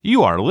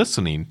You are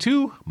listening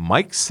to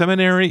Mike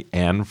Seminary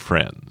and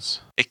Friends,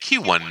 a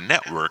Q1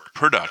 Network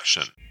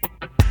production.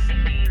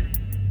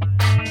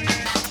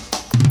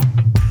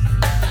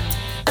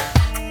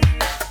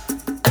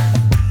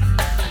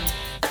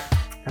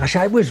 Gosh,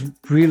 I was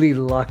really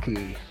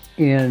lucky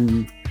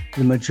in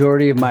the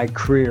majority of my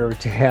career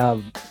to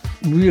have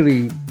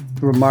really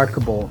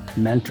remarkable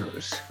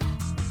mentors.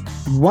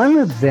 One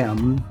of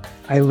them,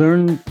 I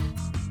learned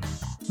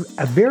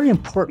a very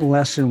important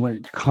lesson when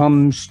it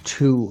comes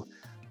to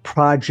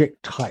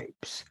project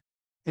types.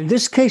 In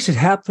this case, it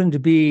happened to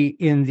be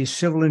in the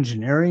civil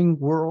engineering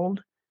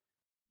world,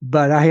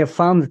 but I have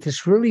found that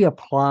this really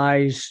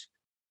applies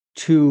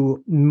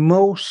to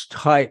most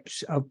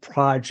types of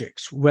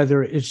projects,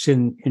 whether it's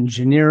in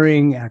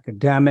engineering,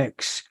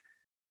 academics,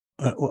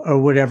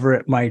 or whatever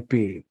it might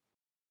be.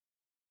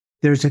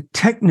 There's a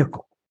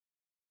technical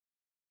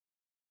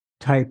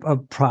type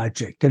of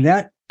project, and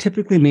that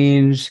typically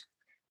means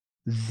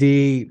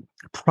the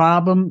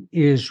problem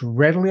is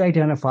readily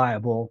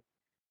identifiable,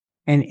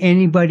 and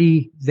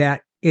anybody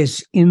that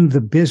is in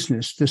the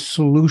business, the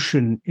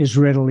solution is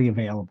readily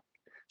available.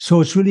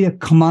 So it's really a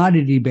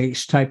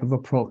commodity-based type of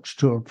approach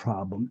to a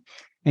problem.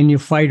 And you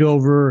fight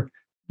over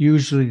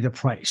usually the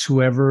price.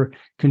 Whoever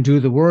can do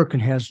the work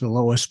and has the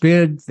lowest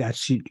bid,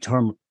 that's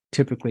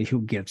typically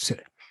who gets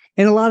it.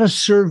 And a lot of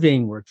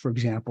surveying work, for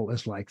example,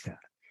 is like that.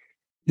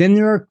 Then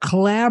there are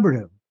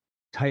collaborative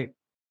type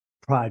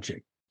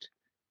projects.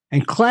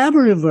 And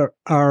collaborative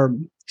are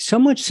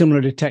somewhat similar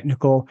to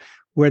technical,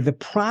 where the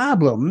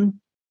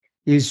problem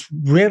is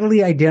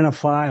readily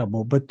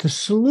identifiable, but the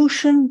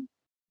solution,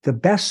 the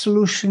best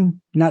solution,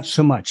 not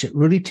so much. It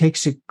really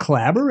takes a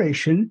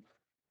collaboration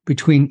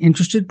between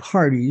interested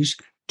parties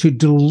to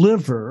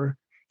deliver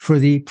for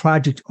the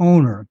project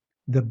owner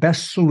the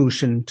best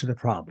solution to the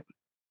problem.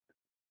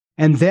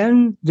 And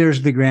then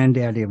there's the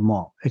granddaddy of them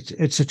all.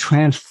 It's a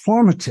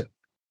transformative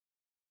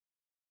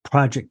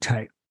project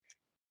type.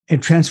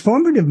 And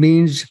transformative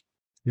means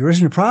there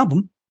isn't a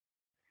problem,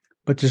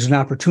 but there's an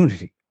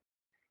opportunity.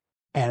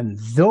 And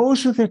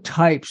those are the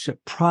types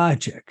of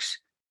projects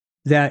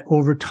that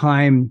over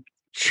time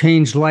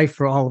change life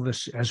for all of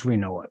us as we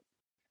know it.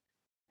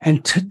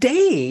 And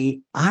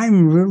today,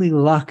 I'm really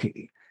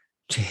lucky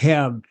to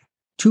have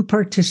two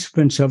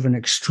participants of an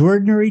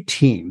extraordinary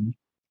team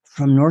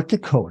from North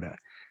Dakota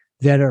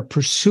that are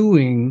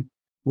pursuing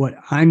what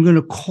I'm going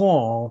to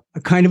call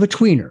a kind of a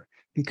tweener,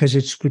 because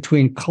it's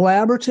between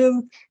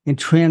collaborative and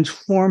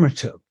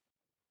transformative.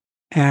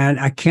 And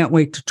I can't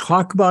wait to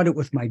talk about it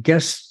with my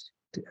guests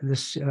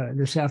this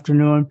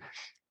afternoon.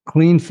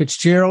 Colleen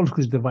Fitzgerald,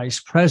 who's the Vice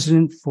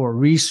President for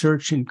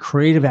Research and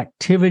Creative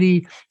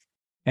Activity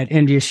at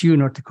NDSU,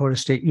 North Dakota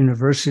State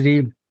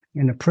University,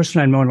 and a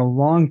person I've known a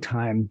long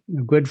time,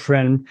 a good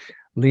friend,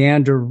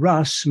 Leander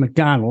Russ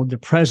McDonald, the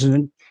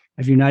President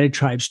of United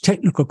Tribes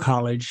Technical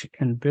College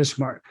in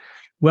Bismarck.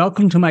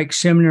 Welcome to Mike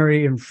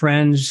Seminary and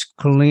Friends,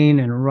 Colleen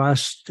and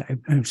Russ.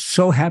 I'm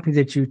so happy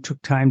that you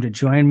took time to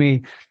join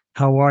me.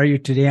 How are you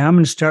today? I'm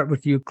going to start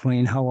with you,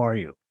 Colleen. How are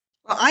you?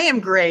 Well, I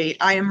am great.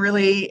 I am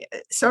really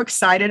so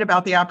excited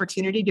about the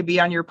opportunity to be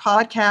on your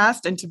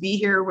podcast and to be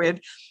here with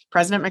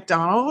President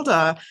McDonald,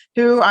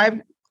 who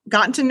I've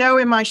gotten to know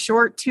in my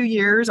short 2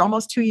 years,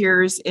 almost 2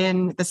 years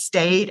in the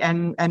state,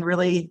 and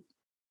really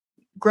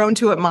grown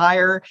to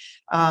admire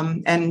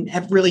and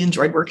have really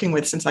enjoyed working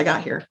with since I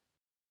got here.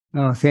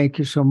 Oh, thank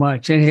you so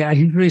much. And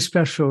he's really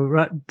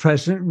special.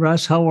 President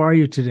Russ, how are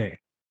you today?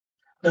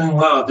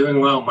 Doing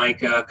well,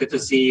 Mike. Good to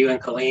see you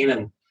and Colleen,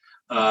 and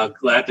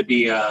glad to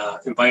be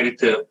invited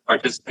to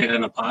participate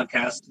in a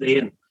podcast today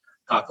and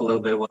talk a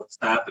little bit about what's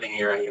happening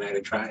here at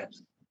United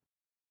Tribes.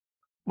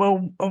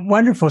 Well,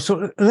 wonderful.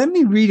 So let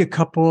me read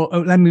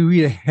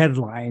a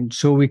headline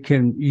so we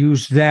can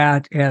use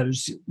that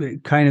as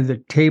kind of the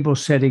table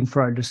setting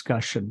for our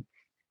discussion.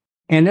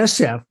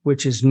 NSF,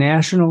 which is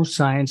National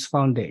Science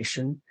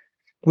Foundation,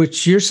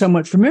 which you're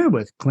somewhat familiar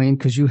with, Colleen,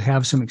 because you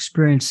have some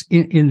experience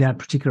in that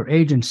particular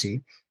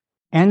agency.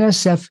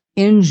 NSF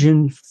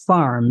Engine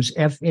Farms,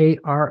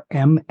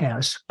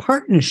 FARMS,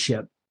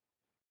 partnership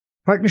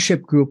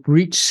group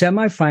reached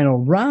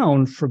semifinal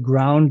round for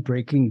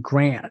groundbreaking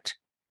grant.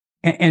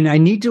 And I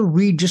need to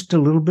read just a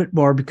little bit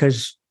more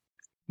because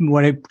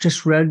what I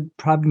just read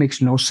probably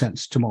makes no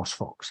sense to most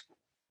folks.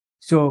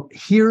 So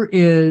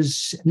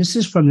this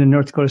is from the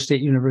North Dakota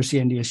State University,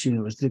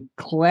 NDSU. The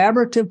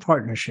collaborative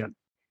partnership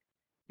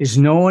is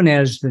known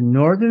as the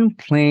Northern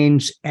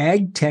Plains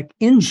Ag Tech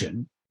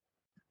Engine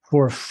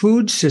for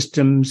food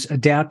systems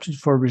adapted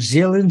for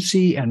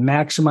resiliency and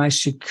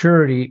maximize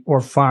security, or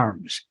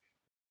FARMS.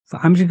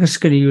 I'm just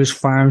going to use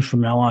FARMS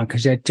from now on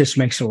because that just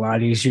makes it a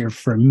lot easier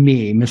for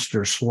me,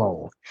 Mr.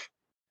 Slow.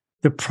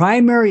 The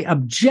primary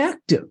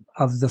objective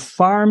of the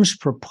FARMS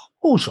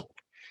proposal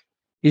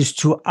is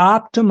to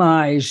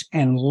optimize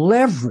and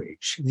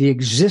leverage the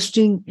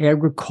existing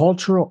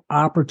agricultural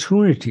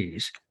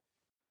opportunities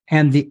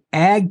and the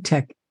ag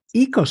tech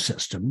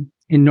ecosystem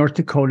in North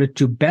Dakota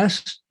to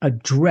best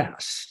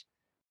address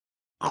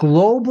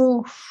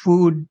global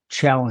food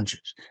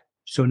challenges.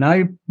 So now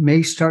you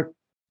may start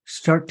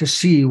start to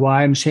see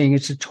why I'm saying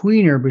it's a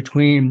tweener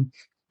between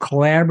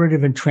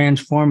collaborative and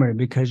transformative,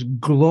 because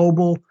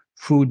global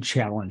food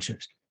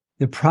challenges.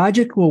 The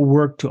project will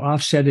work to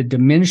offset a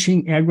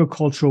diminishing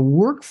agricultural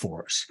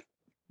workforce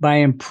by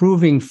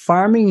improving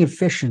farming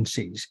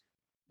efficiencies,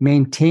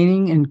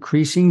 maintaining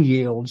increasing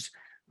yields,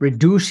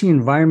 reducing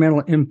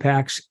environmental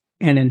impacts,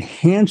 and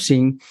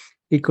enhancing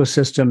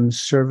ecosystem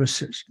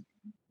services.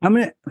 I'm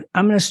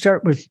going to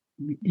start with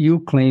you,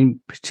 Colleen,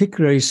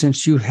 particularly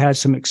since you had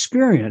some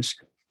experience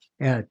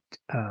at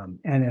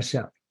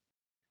NSF.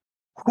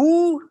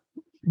 Who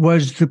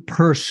was the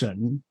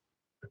person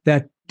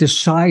that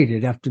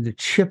decided after the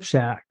CHIPS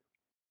Act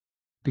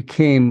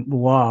became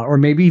law, or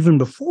maybe even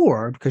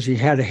before, because he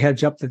had a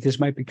heads up that this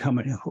might be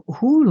coming?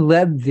 Who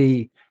led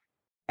the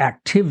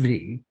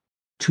activity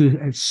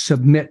to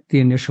submit the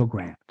initial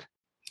grant?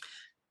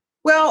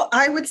 Well,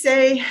 I would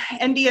say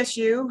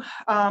NDSU.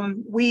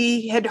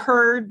 We had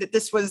heard that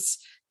this was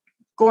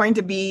going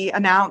to be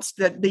announced,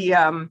 that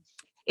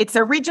it's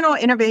a regional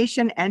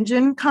innovation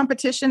engine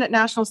competition at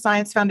National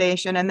Science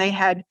Foundation, and they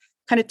had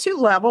kind of two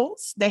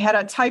levels. They had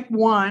a type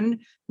 1,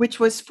 which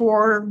was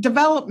for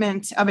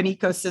development of an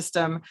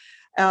ecosystem,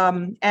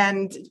 and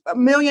 $1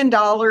 million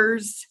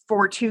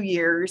for 2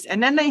 years.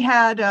 And then they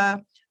had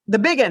the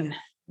big one,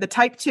 the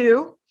type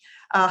 2,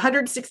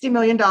 $160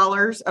 million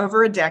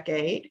over a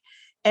decade.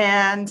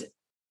 And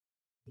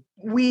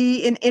we,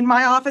 in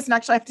my office, and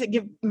actually I have to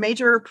give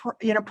major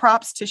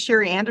props to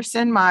Sherry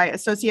Anderson, my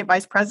Associate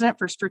Vice President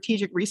for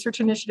Strategic Research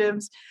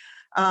Initiatives.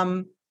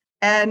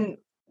 And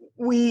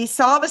we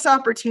saw this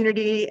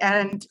opportunity,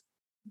 and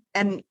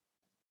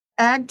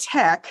ag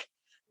tech,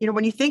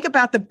 when you think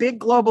about the big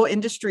global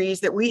industries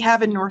that we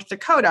have in North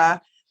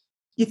Dakota,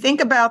 you think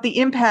about the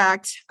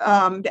impact,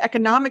 the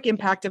economic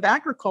impact of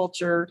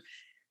agriculture.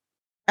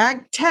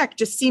 Ag tech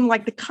just seemed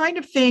like the kind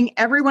of thing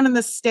everyone in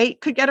the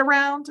state could get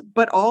around,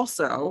 but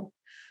also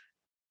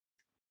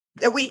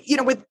that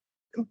with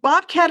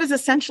Bobcat is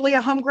essentially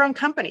a homegrown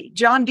company.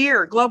 John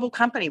Deere, global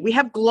company. We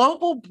have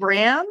global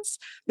brands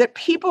that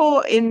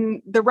people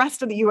in the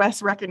rest of the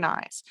U.S.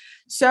 recognize.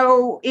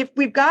 So if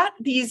we've got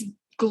these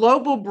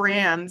global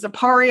brands,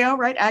 Appareo,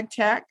 right? Ag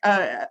tech,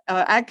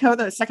 Agco,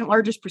 the second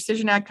largest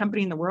precision ag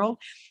company in the world.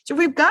 So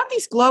we've got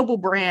these global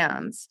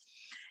brands,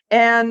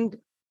 and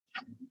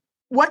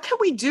what can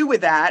we do with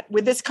that,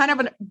 with this kind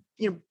of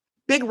a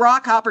big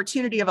rock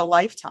opportunity of a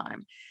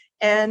lifetime?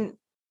 And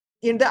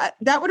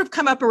that would have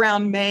come up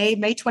around May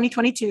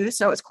 2022.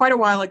 So it's quite a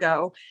while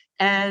ago.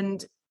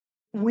 And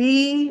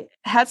we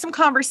had some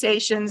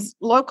conversations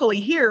locally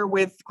here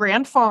with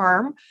Grand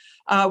Farm,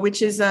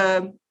 which is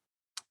a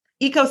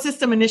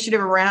ecosystem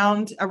initiative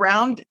around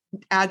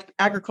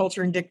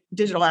agriculture and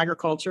digital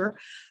agriculture,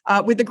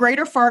 with the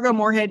Greater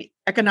Fargo-Moorhead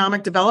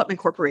Economic Development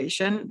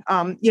Corporation.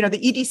 The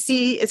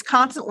EDC is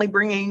constantly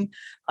bringing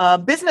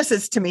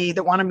businesses to me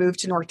that want to move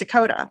to North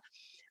Dakota.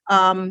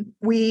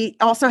 We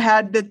also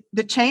had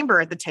the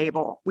chamber at the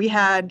table. We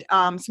had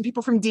some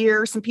people from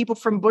Deere, some people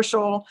from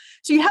Bushel.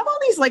 So you have all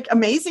these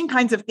amazing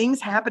kinds of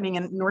things happening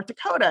in North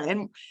Dakota.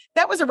 And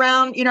that was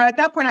around, at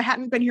that point, I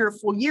hadn't been here a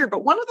full year.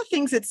 But one of the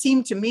things that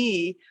seemed to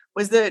me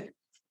was that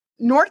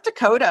North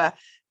Dakota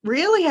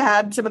really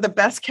had some of the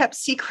best kept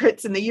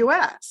secrets in the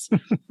U.S.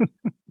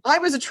 I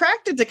was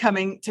attracted to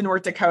coming to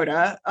North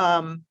Dakota.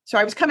 So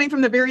I was coming from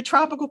the very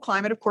tropical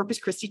climate of Corpus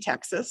Christi,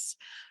 Texas.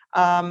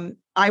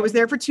 I was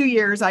there for 2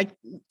 years. I'd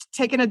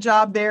taken a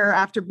job there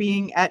after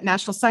being at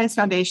National Science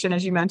Foundation,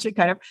 as you mentioned,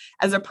 kind of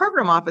as a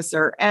program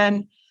officer.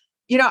 And,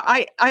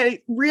 I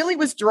really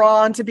was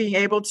drawn to being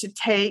able to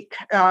take,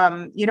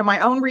 my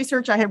own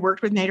research. I had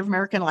worked with Native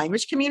American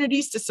language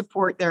communities to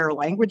support their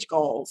language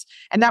goals.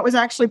 And that was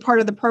actually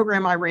part of the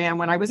program I ran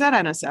when I was at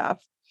NSF.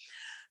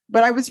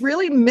 But I was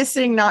really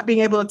missing not being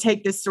able to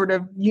take this sort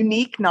of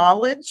unique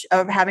knowledge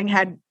of having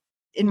had,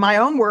 in my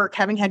own work,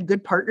 having had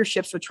good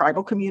partnerships with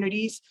tribal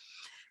communities,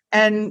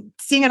 and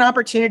seeing an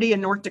opportunity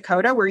in North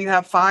Dakota where you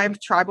have 5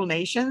 tribal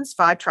nations,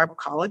 5 tribal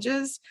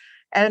colleges,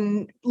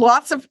 and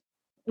lots of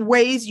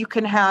ways you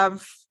can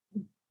have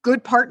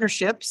good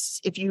partnerships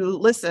if you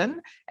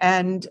listen.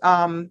 And,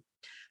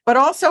 but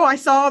also I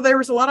saw there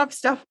was a lot of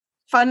stuff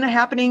fun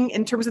happening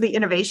in terms of the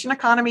innovation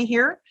economy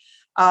here.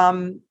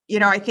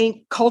 I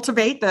think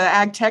Cultivate, the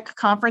Ag Tech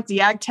conference,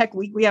 the Ag Tech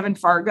Week we have in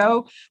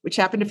Fargo, which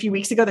happened a few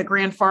weeks ago, that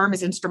Grand Farm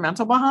is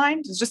instrumental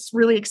behind. It's just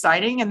really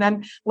exciting. And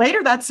then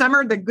later that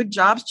summer, the Good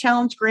Jobs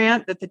Challenge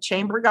grant that the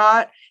Chamber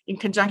got in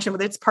conjunction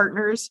with its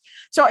partners.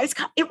 So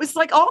it was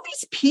like all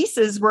these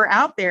pieces were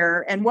out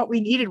there. And what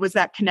we needed was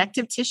that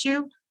connective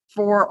tissue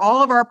for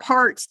all of our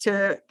parts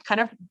to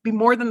kind of be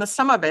more than the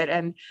sum of it.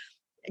 And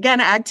again,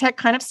 ag tech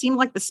kind of seemed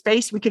like the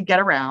space we could get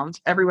around,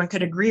 everyone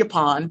could agree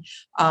upon,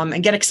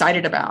 and get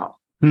excited about.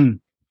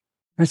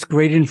 That's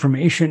great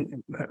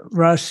information,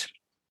 Russ.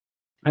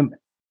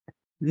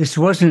 This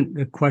wasn't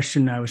the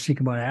question I was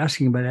thinking about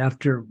asking, but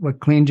after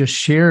what Colleen just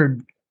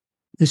shared,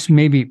 this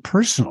may be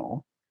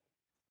personal.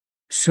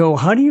 So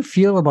how do you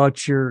feel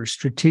about your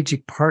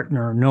strategic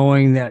partner,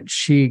 knowing that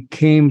she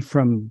came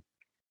from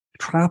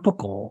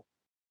tropical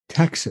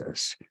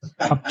Texas,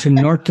 up to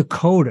North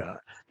Dakota,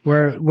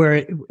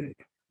 where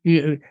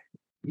you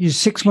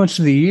 6 months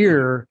of the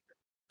year,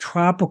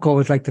 tropical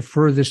is like the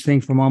furthest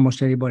thing from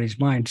almost anybody's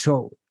mind.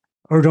 So,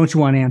 or don't you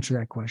want to answer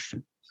that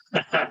question?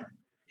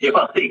 You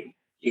got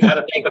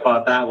to think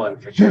about that one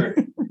for sure.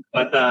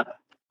 But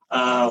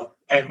and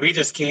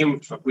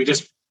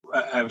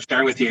I was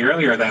sharing with you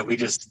earlier that we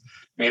just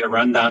made a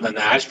run down to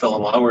Nashville,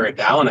 and while we were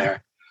down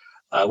there,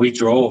 we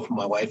drove,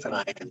 my wife and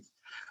I, and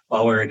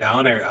while we were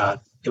down there,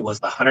 it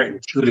was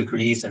 102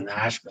 degrees in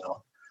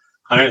Nashville,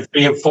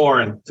 103 and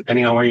 4, and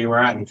depending on where you were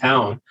at in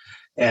town.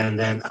 And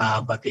then,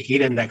 but the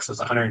heat index was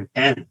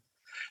 110.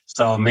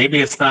 So maybe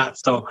it's not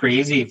so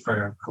crazy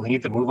for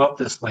Colleen to move up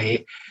this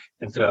way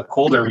into a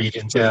colder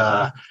region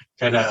to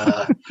have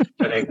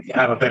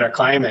a better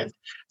climate.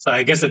 So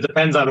I guess it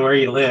depends on where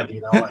you live,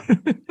 you know.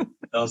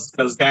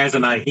 Those guys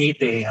in the heat,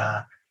 they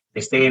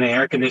stay in the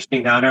air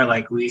conditioning down there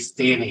like we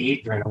stay in the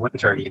heat during the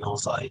winter, you know.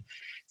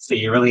 So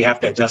you really have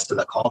to adjust to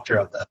the culture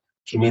of the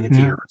community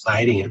you're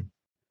residing in.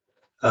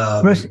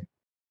 Russ,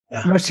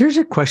 here's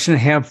a question I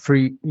have for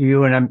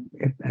you, and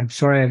I'm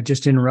sorry I've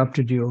just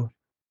interrupted you.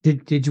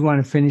 Did you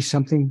want to finish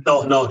something?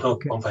 No.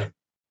 Okay. Okay.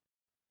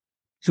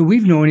 So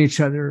we've known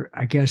each other,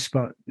 I guess,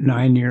 about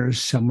 9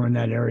 years, somewhere in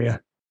that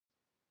area.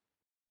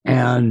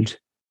 And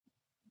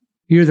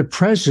you're the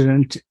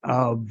president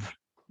of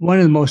one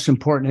of the most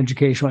important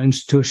educational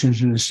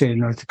institutions in the state of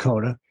North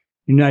Dakota,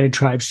 United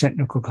Tribes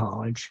Technical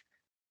College.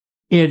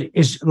 It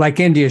is like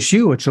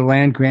NDSU, it's a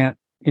land grant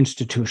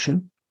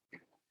institution.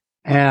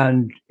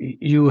 And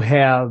you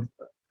have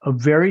a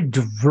very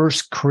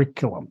diverse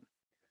curriculum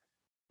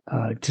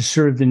to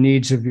serve the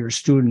needs of your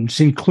students,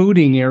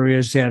 including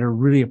areas that are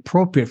really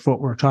appropriate for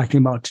what we're talking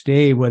about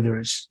today, whether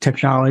it's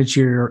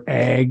technology or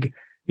ag,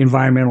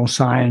 environmental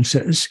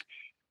sciences.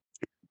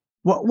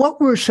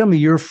 What were some of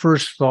your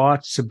first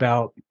thoughts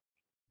about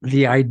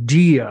the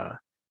idea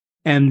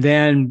and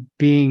then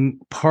being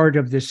part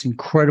of this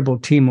incredible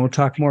team? We'll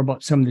talk more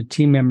about some of the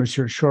team members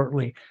here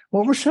shortly.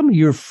 What were some of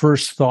your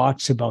first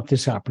thoughts about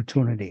this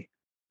opportunity?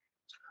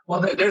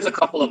 Well, there's a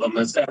couple of them.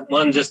 Is that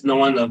one, just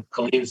knowing of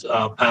Colleen's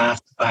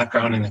past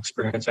background and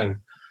experience, and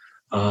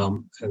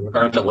in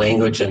regard to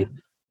language,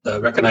 and her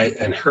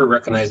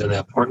recognizing the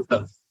importance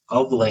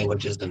of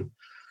languages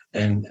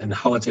and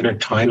how it's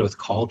intertwined with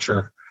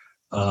culture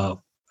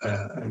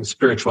and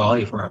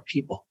spirituality for our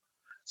people.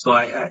 So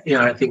I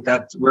think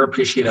that we're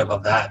appreciative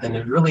of that, and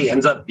it really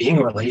ends up being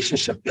a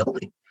relationship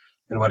building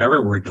in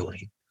whatever we're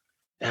doing.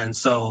 And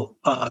so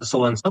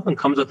when someone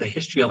comes with a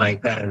history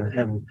like that,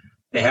 and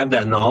they have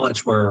that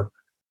knowledge where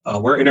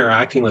we're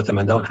interacting with them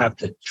and don't have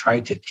to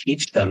try to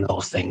teach them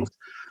those things,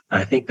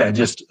 I think that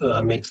just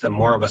makes them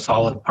more of a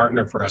solid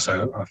partner for us,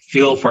 or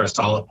feel for a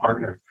solid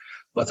partner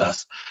with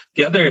us.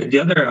 The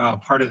other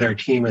part of their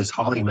team is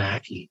Holly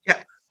Mackey,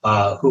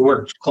 who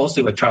works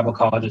closely with tribal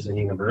colleges and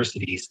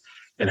universities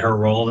in her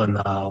role in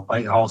the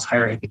White House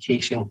Higher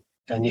Education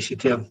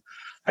Initiative.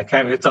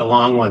 It's a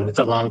long one. It's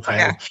a long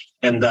title.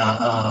 Yeah. And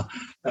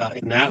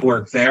in that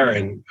work there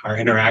and our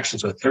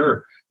interactions with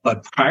her.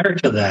 But prior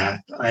to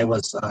that, I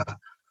was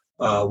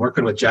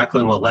working with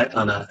Jacqueline Willett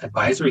on an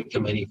advisory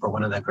committee for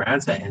one of the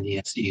grants at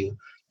NDSU,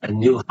 and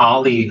knew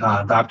Holly,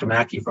 Dr.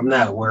 Mackey, from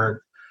that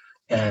work,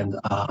 and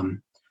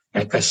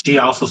because she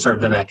also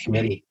served in that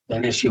committee.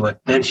 Then she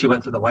went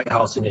to the White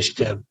House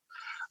Initiative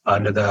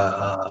under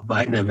the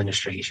Biden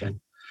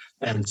administration,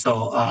 and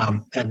so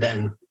and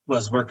then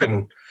was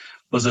pretty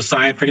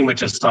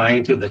much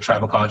assigned to the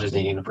tribal colleges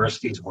and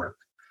universities work.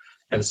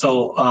 And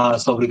so I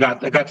got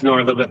to know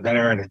her a little bit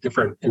better in a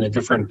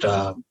different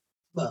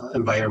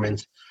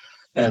environment,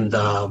 and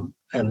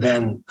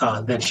then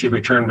she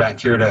returned back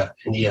here to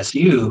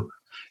NDSU,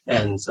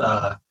 and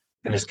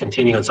is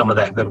continuing some of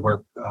that good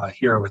work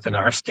here within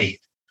our state,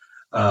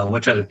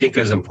 which I think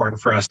is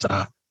important for us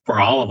for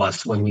all of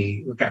us when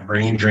we look at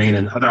brain drain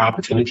and other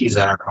opportunities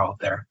that are out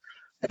there,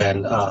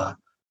 and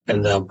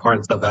the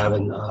importance of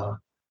having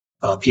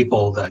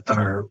people that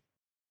are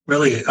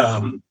really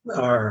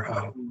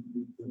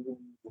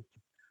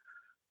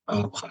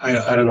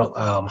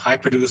high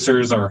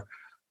producers or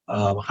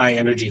high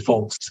energy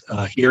folks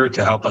here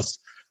to help us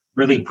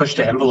really push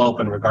the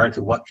envelope in regard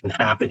to what can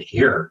happen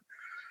here.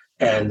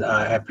 And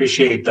I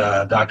appreciate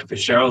Dr.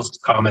 Fitzgerald's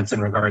comments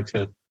in regard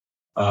to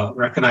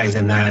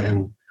recognizing that,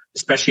 and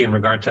especially in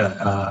regard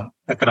to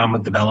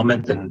economic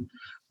development and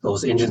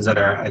those engines that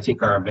I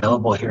think are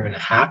available here and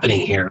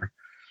happening here.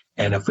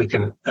 And if we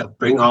can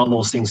bring all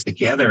those things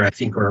together, I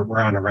think we're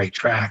on the right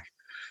track.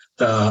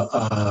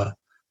 The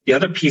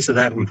other piece of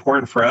that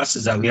important for us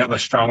is that we have a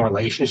strong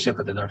relationship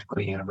with the North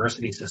Dakota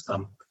University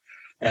system,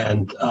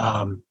 and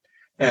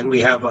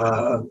we have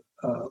a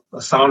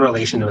sound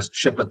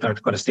relationship with North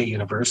Dakota State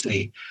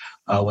University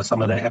with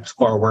some of the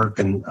EPSCoR work,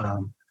 and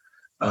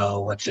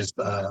which is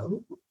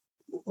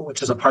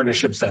a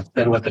partnership that's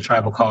been with the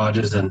tribal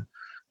colleges and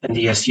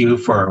DSU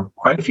for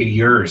quite a few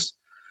years,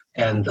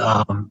 and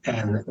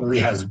it really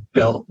has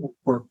built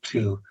work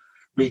to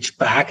reach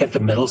back at the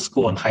middle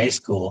school and high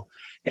school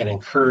and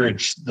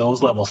encourage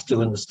those level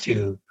students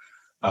to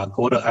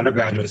go to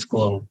undergraduate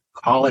school and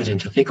college and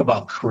to think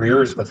about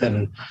careers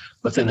within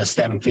the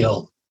STEM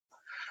field.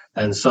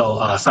 And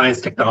so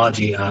science,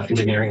 technology,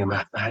 engineering, and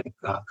mathematics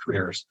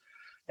careers.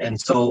 And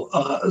so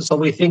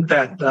we think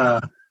that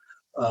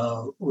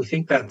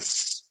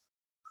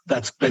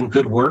that's been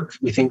good work.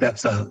 We think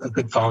that's a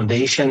good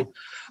foundation,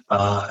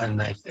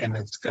 and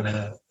it's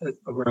gonna.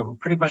 We're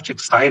pretty much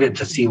excited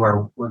to see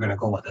where we're gonna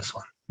go with this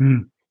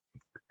one.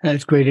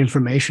 That's great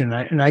information,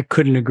 and I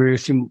couldn't agree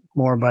with you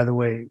more. By the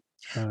way,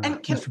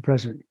 Mr.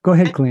 President, go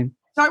ahead, Colleen.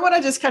 So I want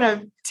to just kind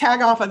of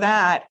tag off of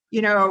that.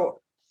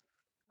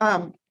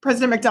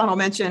 President McDonald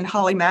mentioned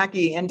Holly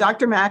Mackey, and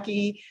Dr.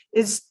 Mackey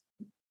is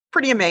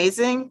pretty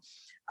amazing.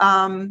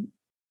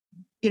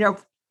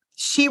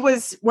 She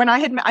was, when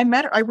I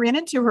met her, I ran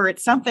into her at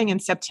something in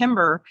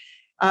September,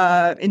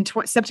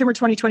 September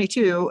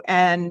 2022,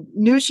 and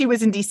knew she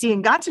was in DC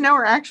and got to know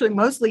her actually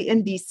mostly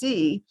in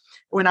DC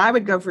when I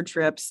would go for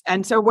trips.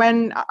 And so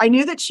when I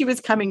knew that she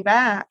was coming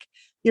back,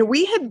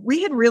 we had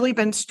really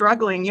been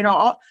struggling.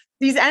 All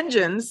these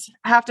engines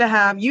have to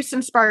have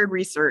use-inspired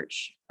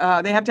research.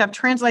 They have to have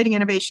translating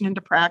innovation into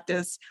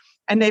practice,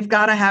 and they've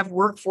got to have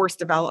workforce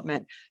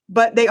development.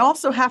 But they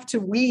also have to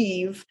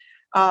weave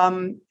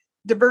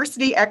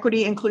diversity,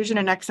 equity, inclusion,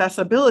 and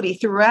accessibility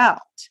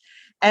throughout.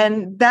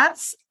 And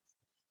that's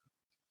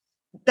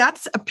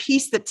a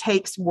piece that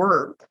takes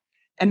work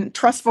and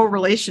trustful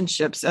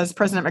relationships, as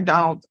President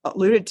McDonald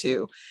alluded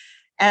to.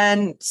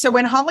 And so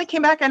when Holly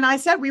came back and I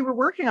said we were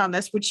working on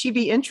this, would she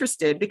be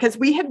interested? Because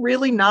we had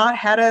really not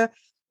had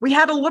we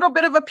had a little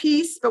bit of a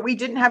piece, but we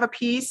didn't have a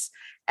piece.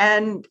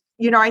 And,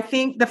 I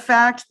think the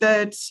fact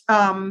that,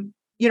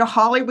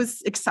 Holly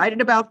was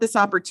excited about this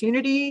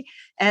opportunity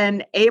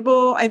and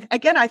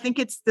I think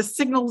it's the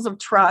signals of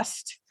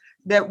trust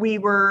that we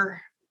were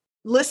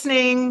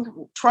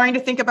listening, trying to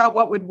think about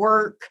what would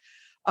work,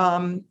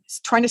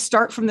 trying to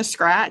start from the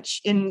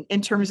scratch in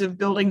terms of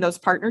building those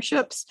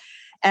partnerships,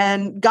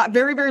 and got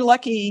very, very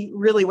lucky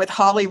really with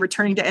Holly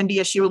returning to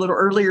NDSU a little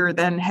earlier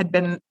than had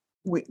been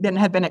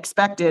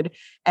expected.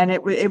 And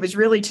it was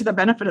really to the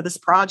benefit of this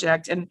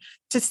project. And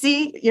to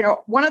see,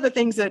 one of the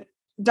things that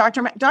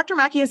Dr.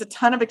 Mackey has a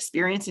ton of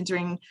experience in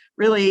doing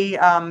really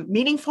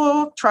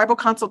meaningful tribal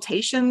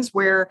consultations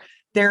where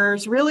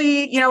there's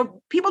really,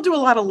 people do a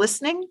lot of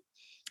listening,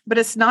 but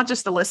it's not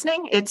just the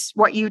listening, it's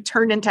what you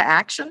turn into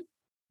action.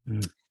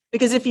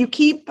 Because if you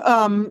keep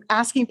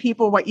asking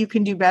people what you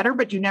can do better,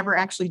 but you never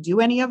actually do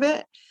any of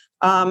it,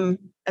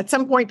 at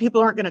some point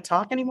people aren't going to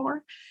talk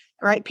anymore.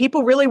 Right?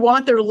 People really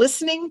want their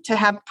listening to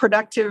have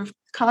productive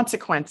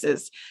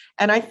consequences.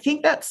 And I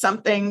think that's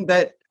something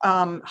that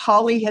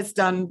Holly has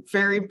done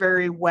very,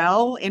 very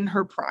well in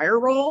her prior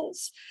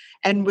roles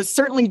and was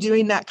certainly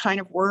doing that kind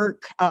of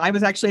work. I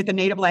was actually at the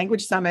Native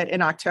Language Summit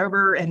in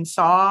October and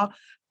saw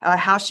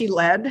how she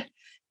led.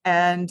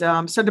 And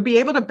so to be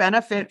able to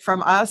benefit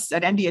from us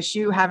at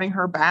NDSU, having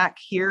her back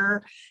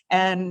here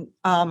and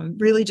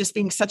really just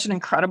being such an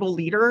incredible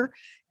leader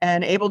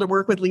and able to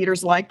work with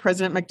leaders like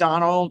President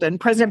McDonald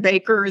and President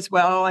Baker as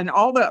well, and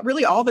all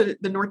the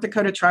North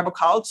Dakota tribal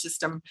college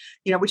system,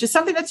 which is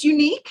something that's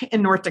unique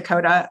in North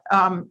Dakota,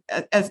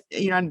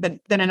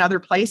 than in other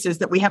places,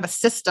 that we have a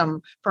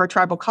system for our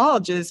tribal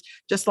colleges,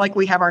 just like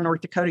we have our North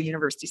Dakota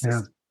university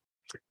system.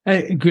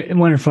 Yeah.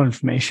 Wonderful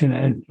information.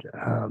 And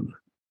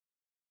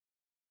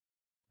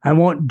I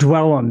won't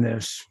dwell on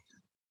this,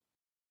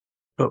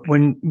 but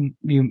when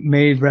you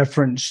made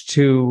reference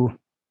to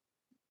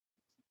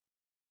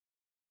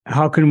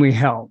how can we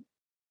help,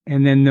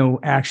 and then no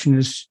action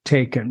is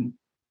taken,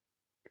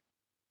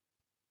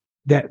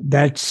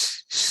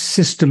 that's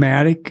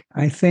systematic,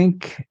 I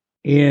think,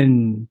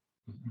 in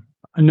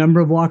a number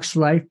of walks of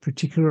life,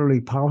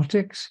 particularly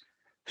politics.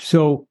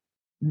 So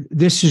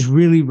this is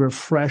really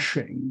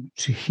refreshing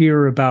to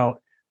hear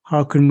about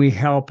how can we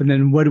help, and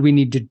then what do we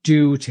need to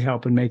do to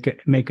help and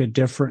make a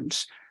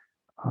difference.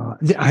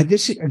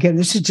 This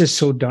is just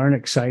so darn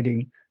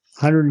exciting.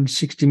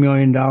 $160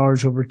 million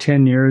over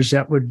 10 years.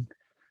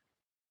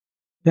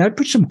 That'd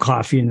put some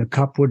coffee in the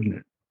cup, wouldn't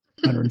it?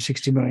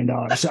 $160 million.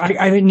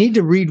 I need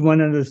to read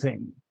one other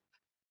thing.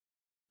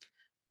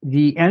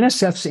 The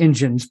NSF's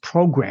Engines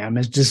program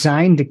is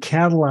designed to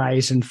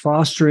catalyze and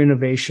foster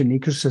innovation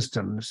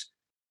ecosystems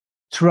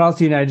throughout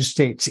the United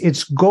States.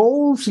 Its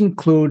goals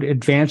include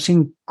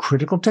advancing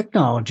critical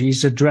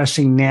technologies,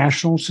 addressing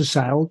national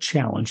societal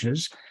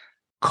challenges,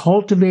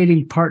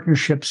 cultivating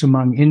partnerships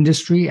among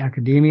industry,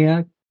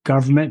 academia,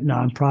 government,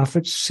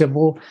 nonprofits,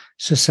 civil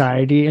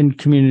society, and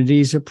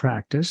communities of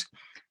practice,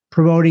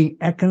 promoting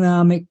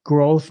economic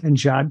growth and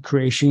job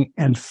creation,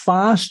 and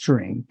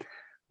fostering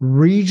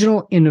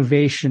regional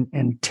innovation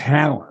and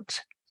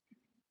talent.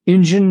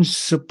 Engines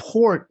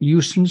support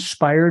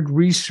use-inspired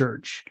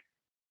research,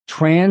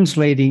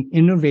 translating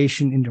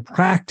innovation into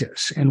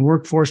practice and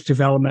workforce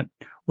development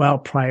while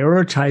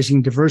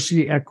prioritizing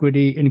diversity,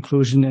 equity,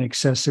 inclusion, and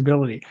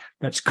accessibility.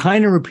 That's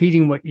kind of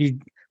repeating what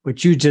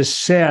you just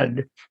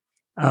said,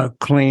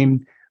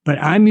 Claim, but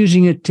I'm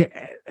using it to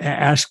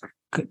ask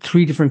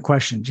three different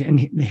questions. And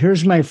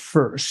here's my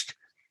first.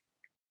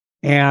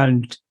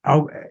 And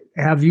I'll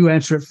have you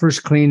answer it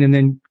first, Colleen, and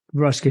then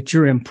Russ, get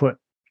your input.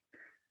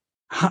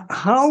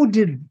 How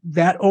did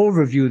that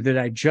overview that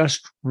I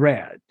just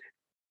read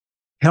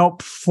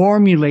help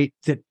formulate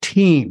the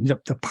team,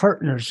 the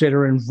partners that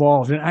are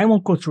involved? And I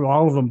won't go through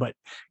all of them, but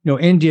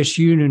NDSU,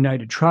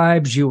 United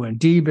Tribes, UND,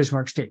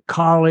 Bismarck State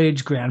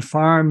College, Grand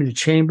Farm, the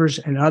Chambers,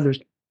 and others.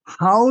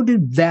 How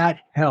did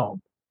that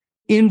help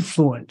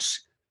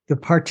influence the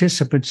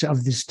participants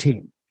of this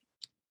team?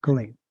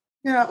 Colleen.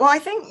 Yeah, well, I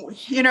think,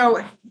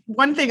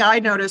 one thing I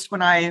noticed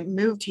when I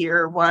moved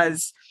here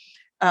was,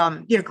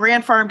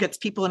 Grand Farm gets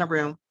people in a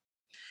room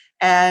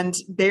and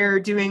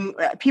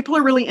people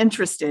are really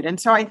interested. And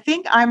so I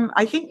think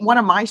one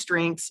of my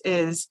strengths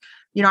is,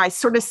 I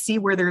sort of see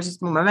where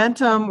there's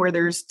momentum, where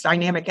there's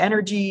dynamic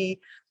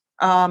energy,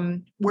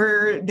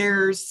 where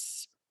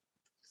there's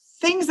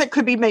things that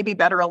could be maybe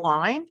better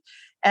aligned.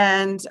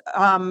 And,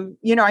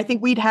 I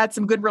think we'd had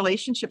some good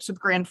relationships with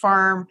Grand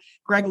Farm.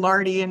 Greg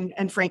Lardy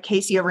and Frank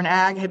Casey over in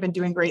Ag had been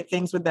doing great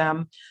things with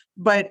them.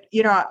 But,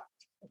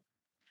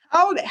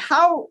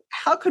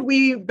 how could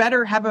we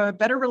have a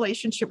better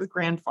relationship with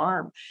Grand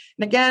Farm?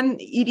 And again,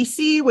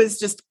 EDC was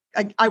just,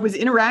 I was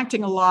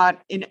interacting a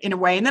lot in a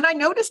way. And then I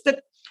noticed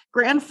that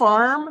Grand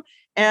Farm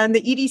and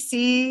the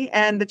EDC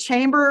and the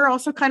Chamber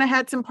also kind of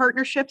had some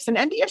partnerships, and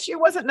NDSU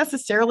wasn't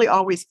necessarily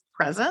always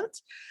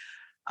present.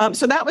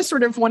 So that was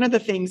sort of one of the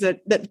things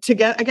that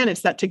together, again,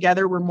 it's that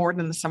together we're more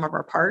than the sum of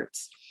our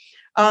parts.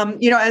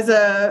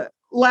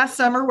 Last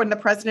summer when the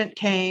president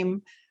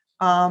came,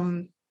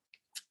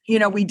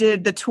 we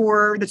did the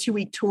tour, the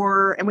 2-week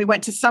tour, and we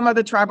went to some of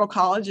the tribal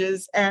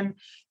colleges.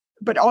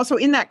 But also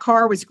in that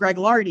car was Greg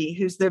Lardy,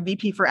 who's the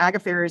VP for Ag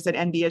Affairs at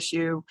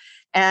NDSU.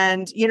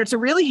 And, to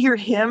really hear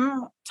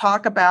him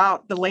talk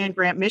about the land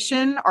grant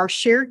mission, our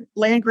shared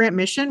land grant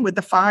mission with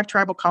the 5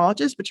 tribal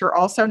colleges, which are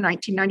also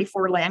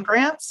 1994 land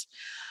grants.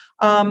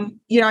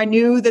 I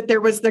knew that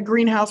there was the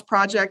greenhouse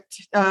project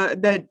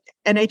that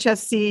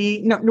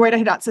NHSC,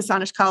 Noida Hidat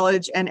Sasanish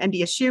College and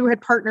NDSU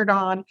had partnered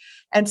on.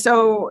 And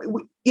so,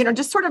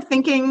 just sort of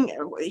thinking,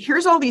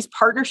 here's all these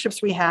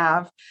partnerships we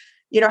have.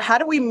 How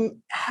do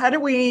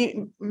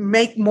we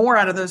make more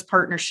out of those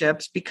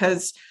partnerships?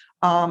 Because,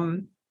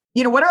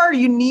 what are our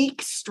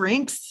unique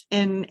strengths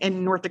in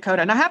North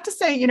Dakota? And I have to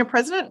say,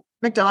 President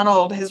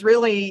McDonald has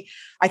really,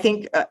 I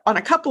think, on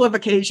a couple of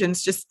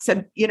occasions just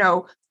said,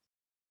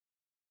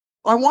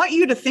 I want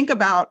you to think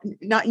about,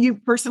 not you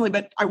personally,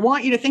 but I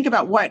want you to think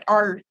about what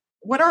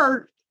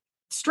are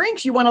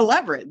strengths you want to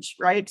leverage,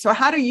 right? So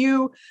how do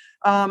you,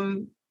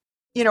 and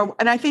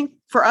I think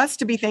for us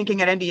to be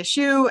thinking at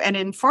NDSU and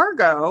in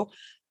Fargo,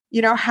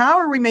 how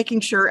are we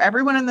making sure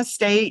everyone in the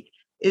state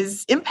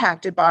is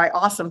impacted by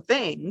awesome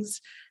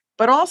things,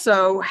 but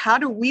also how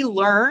do we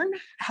learn?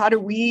 How do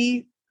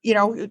we,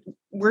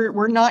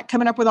 we're not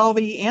coming up with all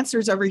the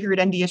answers over here at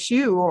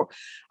NDSU.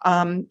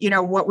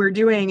 What we're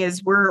doing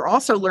is we're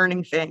also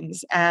learning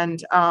things.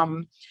 And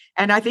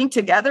I think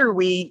together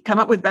we come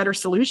up with better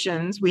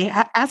solutions. We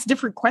ask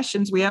different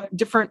questions. We have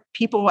different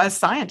people as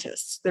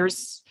scientists.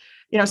 There's,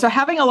 so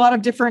having a lot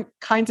of different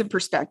kinds of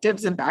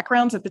perspectives and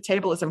backgrounds at the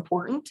table is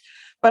important.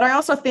 But I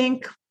also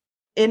think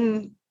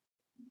when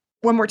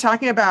we're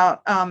talking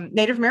about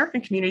Native American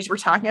communities, we're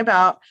talking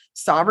about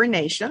sovereign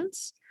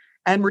nations.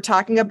 And we're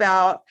talking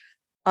about,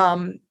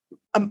 from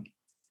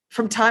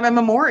time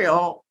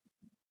immemorial,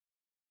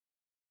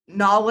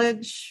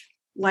 knowledge,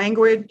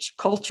 language,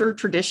 culture,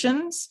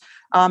 traditions,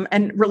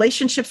 and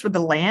relationships with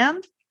the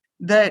land.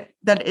 That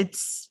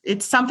it's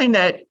something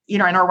that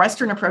in our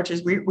Western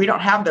approaches we don't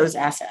have those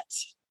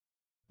assets.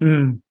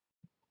 Thank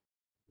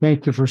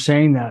you for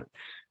saying that.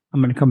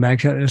 I'm going to come back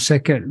to that in a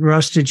second.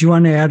 Russ, did you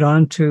want to add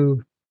on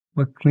to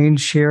what Colleen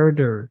shared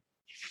or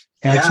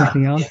add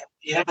something else?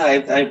 Yeah,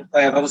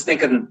 I was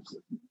thinking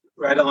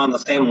right along the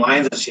same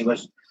lines as she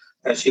was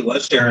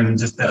sharing,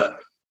 just the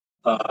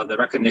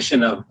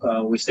recognition of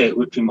we say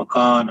Uchi Maka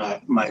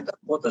on my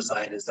Dakota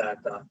side is that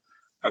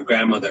our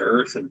grandmother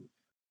Earth, and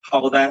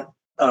how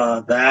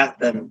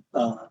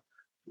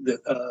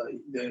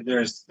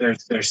there's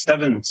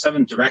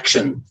seven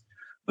directions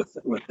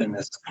within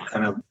this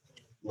kind of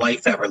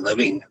life that we're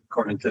living,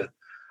 according to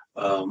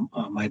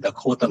my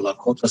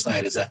Lakota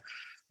side, is that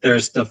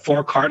there's the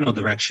 4 cardinal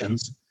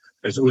directions.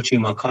 There's Uchi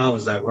Maka,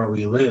 is that where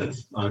we live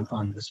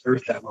on this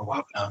earth that we're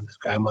walking on, this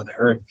grandmother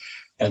earth.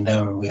 And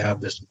then we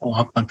have this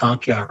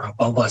Oampantankia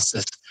above us,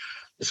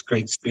 this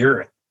great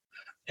spirit.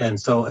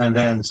 So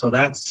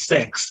that's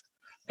 6.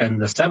 And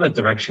the 7th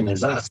direction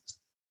is us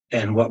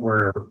and what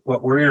we're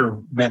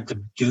meant to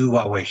do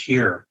while we're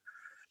here.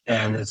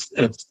 And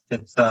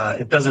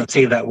it doesn't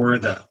say that we're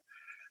the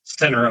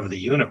center of the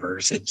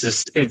universe. It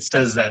says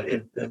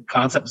that the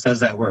concept says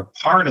that we're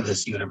part of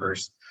this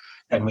universe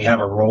and we have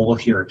a role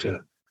here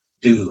to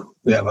do.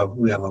 We have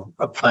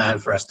a plan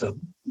for us to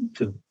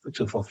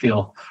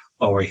fulfill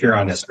while we're here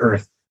on this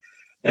earth.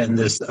 And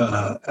this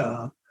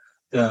the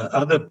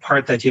other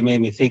part that you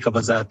made me think of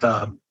is that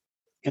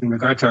in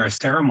regard to our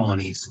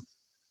ceremonies,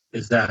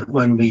 is that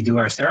when we do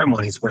our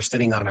ceremonies, we're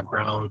sitting on the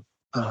ground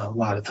a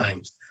lot of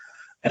times.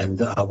 and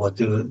we'll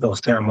do those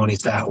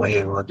ceremonies that way,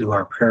 and we'll do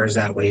our prayers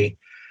that way.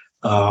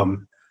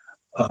 And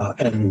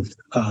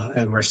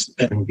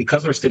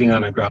because we're sitting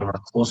on the ground, we're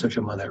closer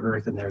to Mother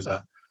Earth, and there's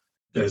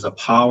a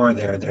power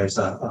there. There's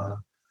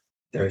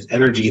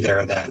energy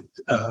there that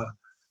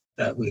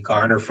we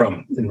garner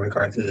from in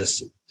regard to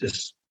this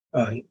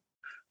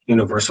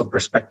universal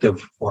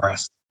perspective for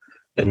us,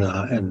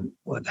 and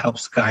what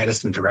helps guide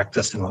us and direct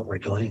us in what we're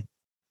doing.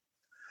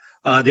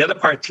 The other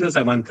part too, is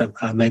I want to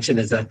mention,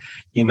 is that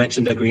you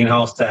mentioned the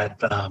greenhouse that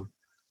Noida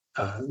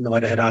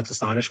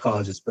Hidata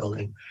College is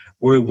building.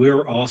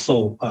 We're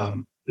also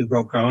we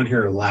broke ground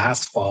here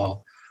last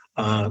fall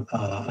on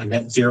a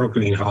net zero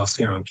greenhouse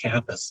here on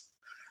campus,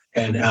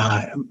 and the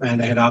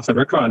Hidata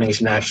Rickaron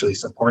Nation actually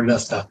supported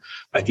us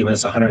by giving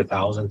us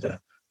 $100,000 to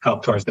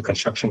help towards the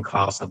construction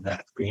costs of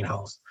that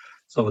greenhouse.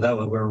 So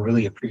we're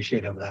really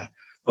appreciative of that.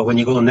 But when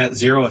you go net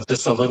zero, it's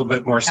just a little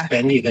bit more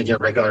spendy than your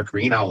regular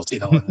greenhouse.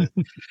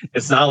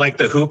 It's not like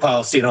the hoop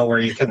house, where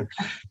you can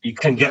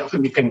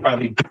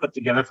probably put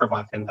together for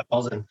about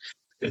 10,000.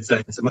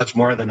 It's much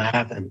more than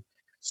that. And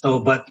so,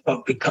 but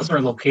because we're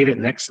located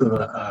next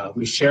to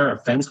we share a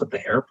fence with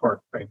the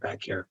airport right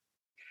back here,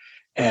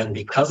 and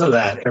because of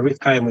that, every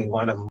time we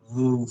want to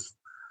move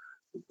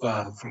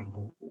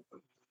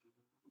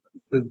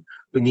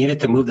we needed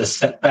to move the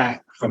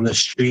setback from the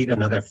street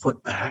another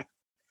foot back.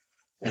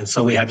 And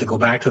so we had to go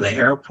back to the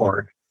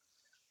airport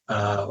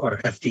or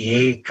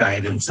FDA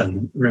guidance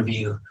and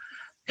review.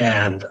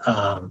 And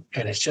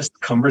it's just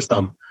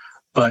cumbersome,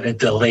 but it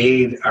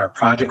delayed our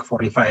project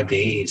 45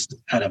 days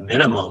at a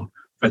minimum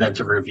for them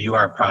to review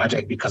our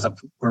project because of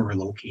where we're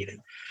located.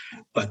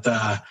 But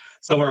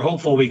so we're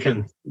hopeful we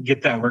can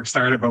get that work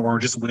started, but we're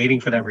just waiting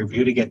for that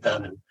review to get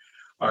done. And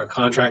our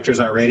contractors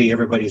are ready,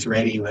 everybody's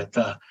ready, but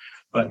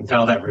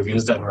until that review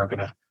is done, we're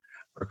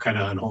kind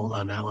of on hold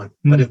on that one.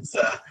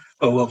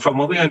 But from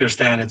what we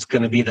understand, it's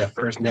going to be the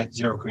first net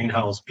zero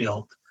greenhouse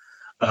built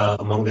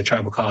among the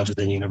tribal colleges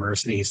and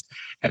universities.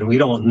 And we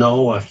don't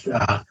know if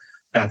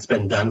that's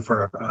been done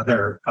for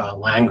other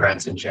land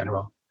grants in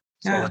general.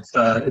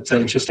 So it's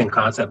an interesting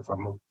concept for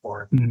moving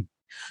forward.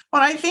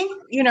 Well, I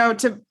think,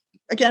 to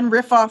again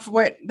riff off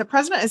what the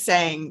president is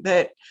saying,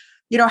 that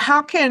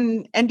how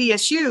can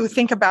NDSU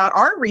think about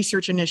our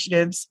research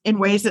initiatives in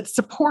ways that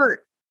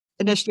support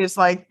initiatives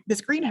like this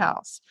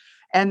greenhouse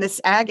and this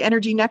ag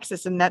energy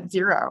nexus and net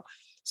zero?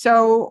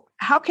 So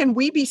how can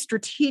we be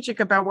strategic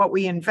about what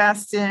we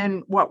invest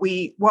in, what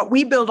we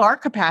build our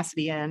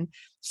capacity in,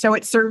 so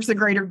it serves the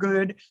greater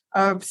good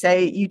of,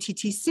 say,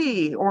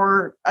 UTTC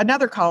or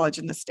another college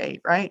in the state,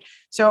 right?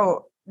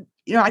 So,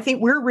 I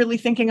think we're really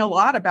thinking a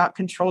lot about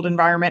controlled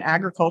environment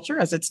agriculture,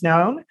 as it's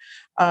known,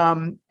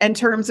 in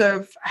terms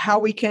of how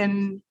we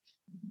can,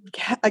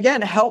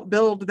 again, help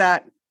build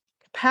that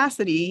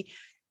capacity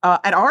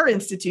at our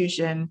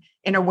institution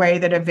in a way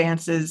that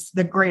advances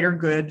the greater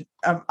good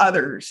of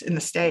others in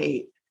the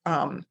state.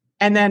 And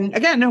then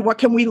again, what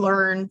can we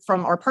learn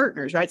from our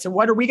partners, right? So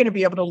what are we going to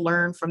be able to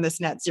learn from this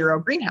net zero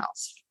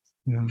greenhouse?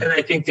 Yeah. And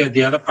I think that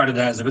the other part of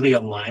that is really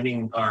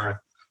aligning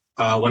our,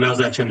 when I was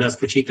at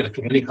Chandescachika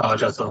Community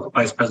College, I was the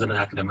Vice President of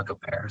Academic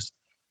Affairs.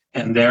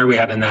 And there we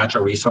had a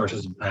natural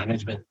resources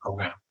management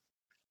program,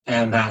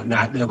 and that a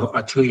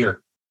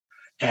 2-year.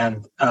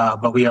 And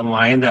but we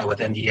aligned that with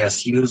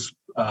NDSU's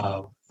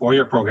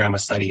 4-year program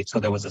of study. So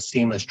there was a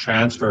seamless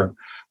transfer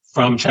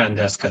from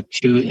Chandesca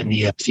to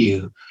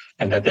NDSU,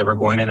 and that they were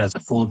going in as a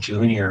full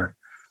junior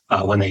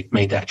when they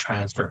made that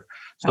transfer.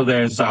 So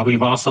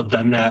we've also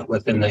done that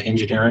within the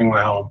engineering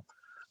realm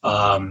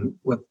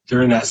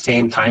during that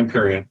same time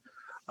period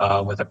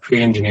with a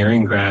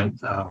pre-engineering grant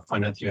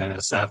funded through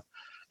NSF.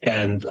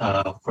 And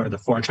for the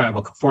four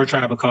tribal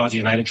colleges,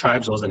 United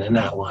Tribes wasn't in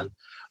that one,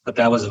 but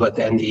that was with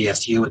the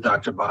NDSU with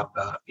Dr. Bob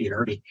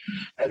Pierotti.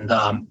 And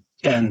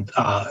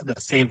the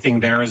same thing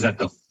there is that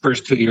the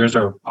first 2 years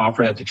are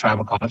offered at the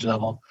tribal college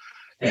level,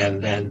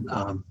 and then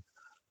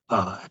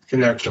in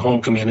their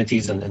home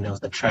communities, and then there was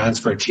the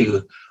transfer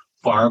to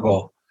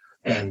Fargo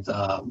and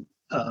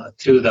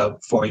to the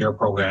 4-year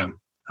program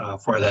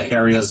for the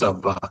areas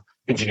of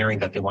engineering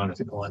that they wanted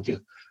to go into.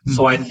 Mm-hmm.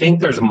 So I think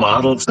there's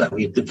models that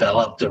we've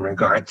developed in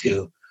regard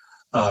to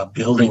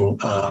building,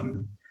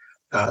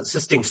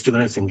 assisting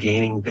students in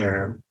gaining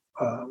their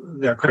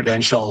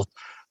credentials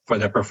for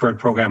their preferred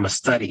program of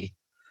study,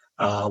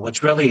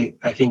 which really,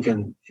 I think,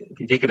 if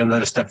you take it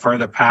another step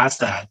further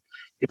past that,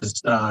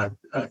 is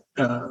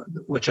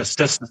which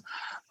assists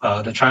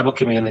the tribal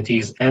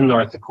communities in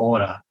North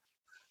Dakota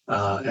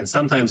and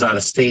sometimes out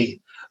of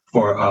state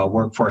for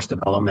workforce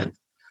development.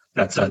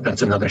 That's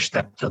another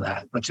step to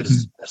that, which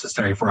is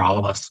necessary for all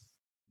of us.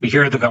 We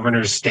hear the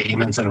governor's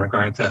statements in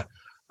regard to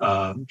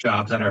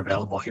jobs that are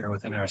available here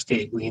within our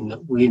state. We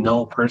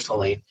know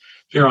personally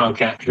here on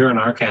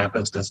our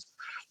campus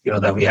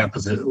that we have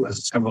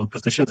several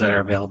positions that are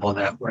available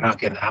that we're not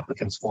getting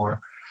applicants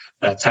for.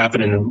 That's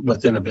happening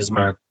within the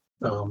Bismarck,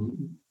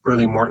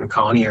 early Morton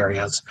County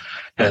areas,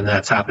 and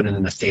that's happening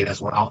in the state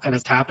as well. And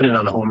it's happening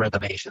on the home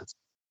reservations.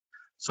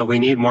 So we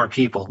need more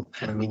people,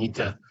 and we need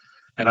to,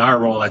 and our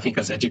role, I think,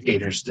 as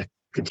educators, to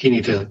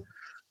continue to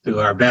do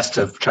our best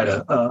to try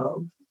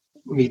to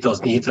meet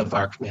those needs of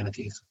our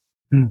communities.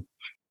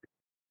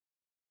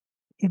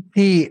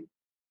 The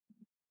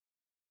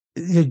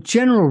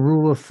general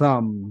rule of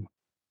thumb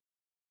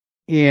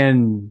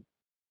in,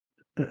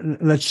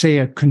 let's say,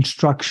 a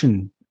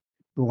construction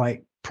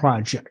like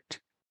project,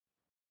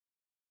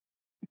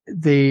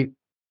 the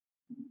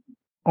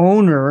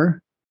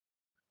owner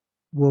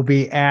will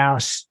be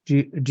asked,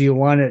 do you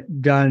want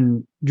it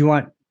done? Do you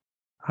want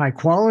high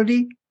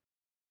quality?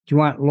 Do you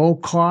want low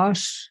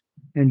cost?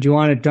 And do you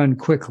want it done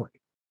quickly?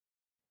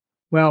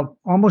 Well,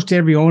 almost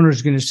every owner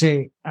is going to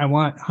say, I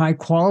want high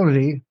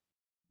quality,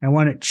 I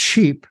want it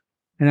cheap,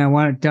 and I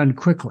want it done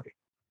quickly.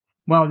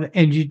 Well,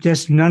 and you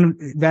just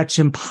that's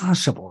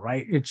impossible,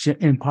 right? It's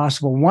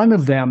impossible. One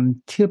of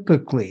them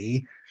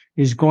typically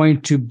is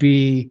going to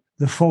be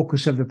the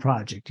focus of the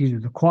project, either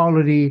the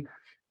quality,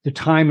 the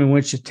time in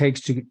which it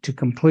takes to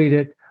complete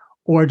it,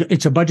 or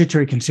it's a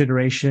budgetary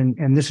consideration,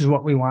 and this is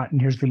what we want,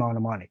 and here's the amount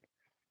of money.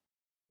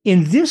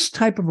 In this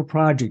type of a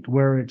project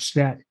where it's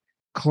that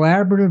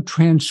collaborative,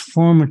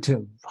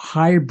 transformative,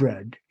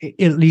 hybrid,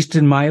 at least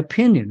in my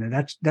opinion,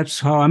 and that's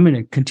how I'm going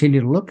to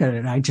continue to look at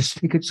it. I just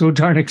think it's so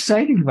darn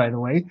exciting, by the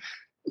way.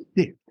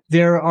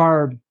 There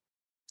are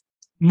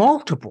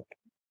multiple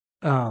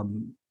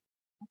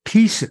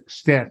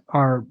pieces that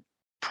are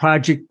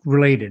project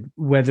related,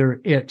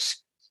 whether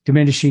it's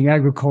diminishing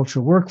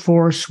agricultural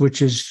workforce,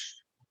 which is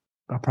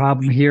a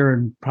problem here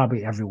and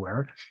probably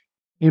everywhere,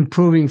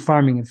 improving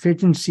farming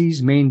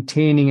efficiencies,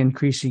 maintaining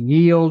increasing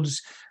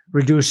yields,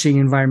 reducing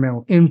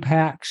environmental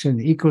impacts in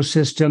the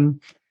ecosystem,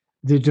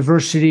 the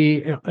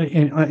diversity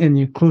and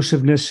the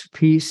inclusiveness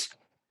piece,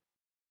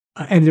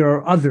 and there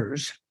are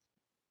others.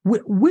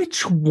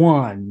 Which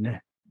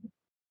one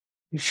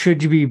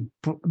should you be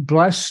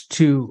blessed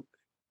to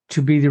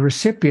be the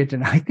recipient?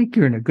 And I think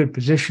you're in a good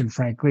position,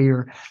 frankly.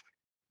 You're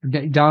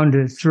down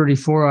to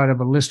 34 out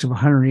of a list of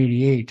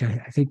 188.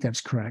 I think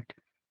that's correct.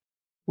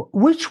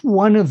 Which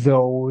one of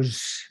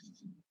those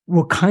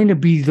will kind of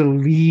be the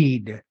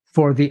lead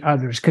for the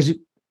others? Because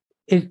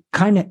it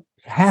kind of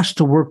has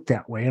to work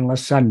that way,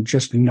 unless I'm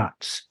just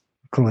nuts,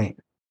 Colleen.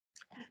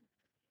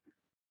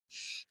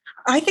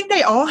 I think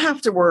they all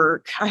have to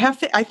work.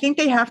 I think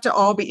they have to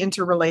all be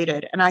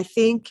interrelated. And I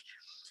think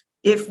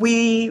if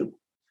we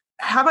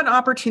have an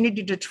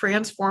opportunity to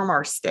transform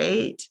our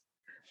state,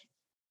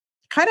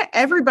 kind of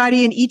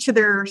everybody in each of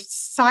their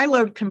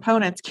siloed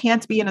components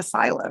can't be in a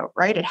silo,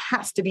 right? It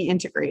has to be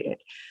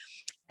integrated.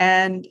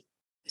 And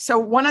so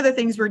one of the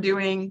things we're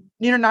doing,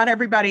 not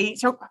everybody.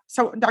 So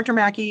Dr.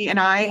 Mackey and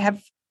I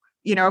have,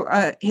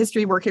 a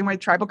history working with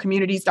tribal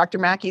communities. Dr.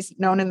 Mackey's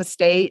known in the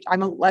state. I'm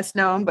less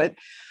known, but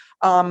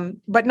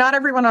not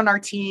everyone on our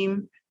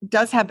team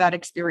does have that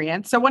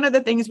experience. So one of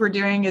the things we're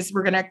doing is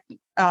we're going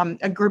to,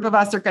 a group of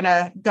us are going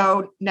to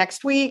go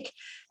next week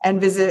and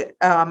visit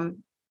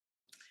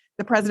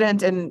the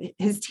president and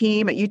his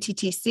team at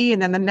UTTC,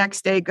 and then the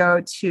next day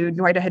go to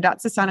Noida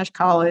Hidatsa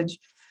College,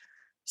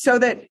 so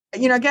that,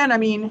 again,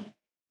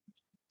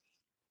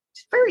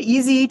 it's very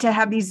easy to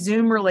have these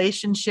Zoom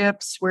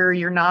relationships where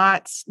you're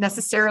not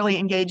necessarily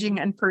engaging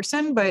in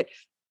person, but,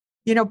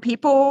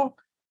 people,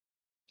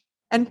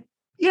 and,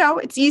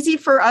 it's easy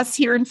for us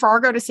here in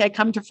Fargo to say,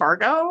 come to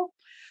Fargo,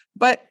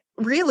 but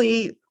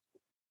really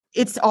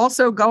it's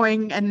also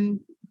going and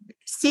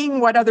seeing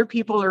what other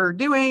people are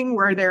doing,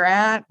 where they're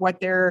at, what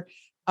their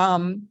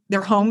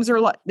homes are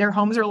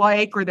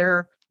like, or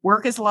their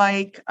work is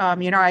like.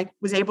 I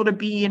was able to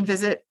be and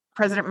visit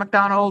President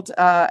McDonald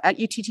at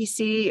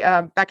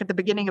UTTC back at the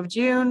beginning of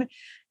June,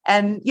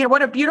 and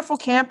what a beautiful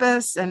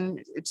campus,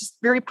 and it's just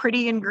very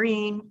pretty and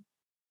green.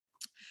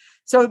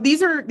 So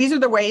these are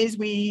the ways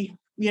we,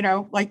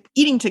 like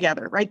eating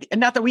together, right? And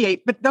not that we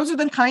ate, but those are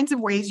the kinds of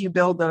ways you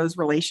build those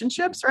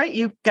relationships, right?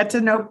 You get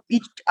to know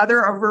each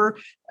other over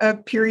a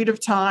period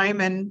of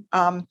time. And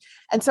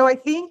so I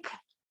think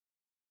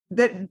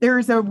that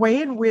there's a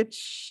way in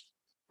which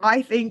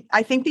I think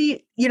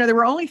there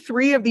were only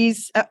 3 of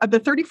these, of the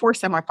 34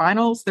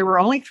 semifinals, there were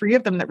only 3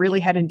 of them that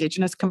really had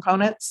Indigenous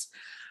components.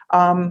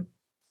 I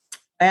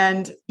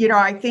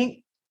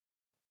think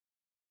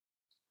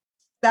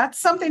that's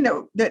something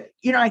that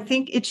I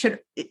think it should.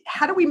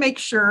 How do we make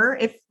sure,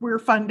 if we're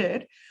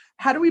funded,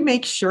 how do we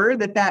make sure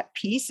that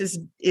piece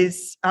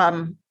is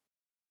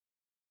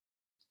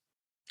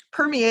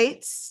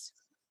permeates,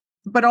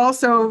 but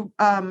also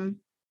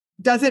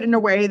does it in a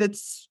way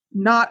that's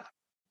not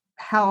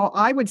how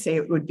I would say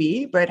it would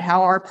be, but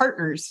how our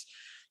partners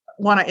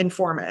want to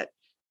inform it.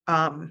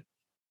 And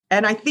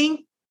I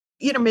think,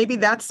 maybe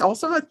that's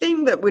also a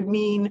thing that would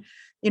mean,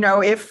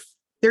 if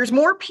there's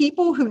more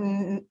people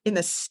who in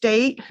the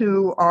state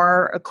who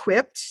are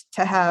equipped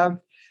to have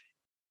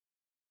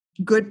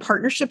good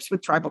partnerships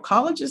with tribal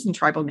colleges and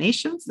tribal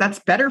nations, that's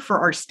better for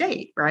our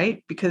state,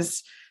 right?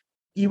 Because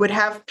you would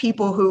have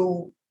people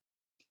who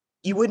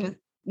you wouldn't,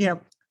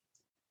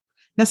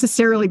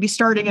 necessarily be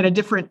starting at a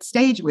different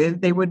stage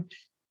with. They would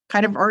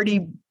kind of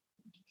already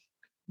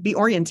be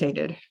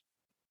orientated,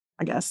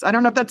 I guess. I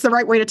don't know if that's the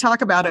right way to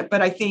talk about it,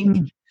 but I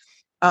think,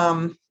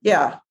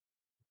 yeah.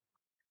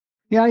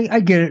 Yeah, I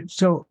get it.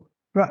 So,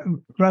 Russ,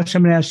 I'm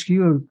going to ask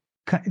you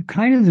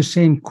kind of the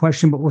same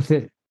question, but with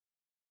a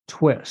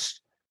twist.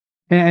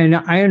 And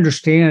I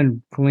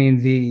understand,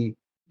 Colleen, the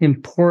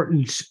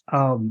importance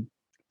of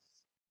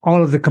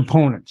all of the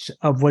components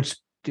of what's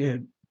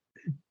to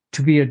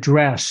be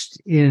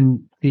addressed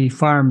in the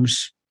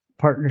farms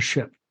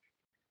partnership.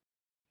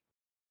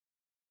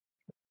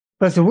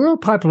 But the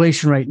world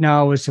population right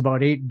now is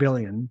about 8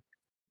 billion.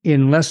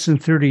 In less than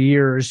 30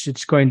 years,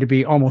 it's going to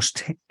be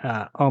almost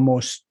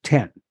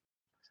 10.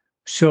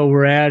 So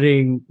we're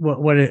adding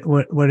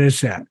what is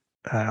that?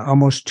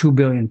 Almost 2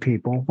 billion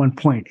people,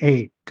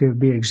 1.8 to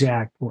be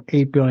exact,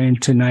 8 billion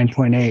to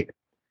 9.8.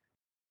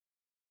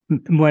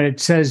 When it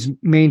says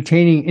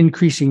maintaining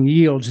increasing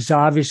yields, it's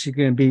obviously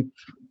going to be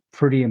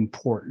pretty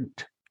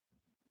important.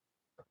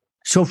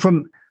 So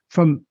from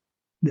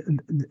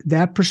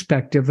that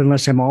perspective,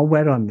 unless I'm all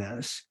wet on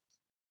this,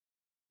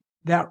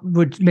 that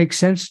would make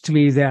sense to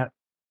me that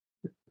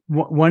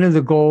one of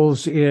the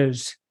goals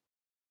is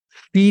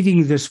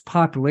feeding this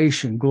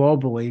population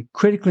globally,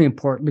 critically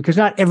important, because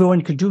not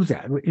everyone can do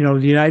that. The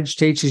United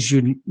States is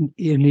in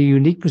a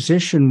unique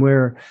position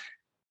where,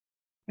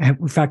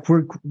 in fact,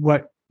 we're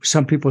what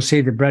some people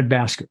say the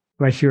breadbasket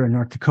right here in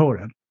North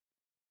Dakota.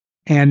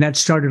 And that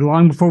started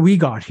long before we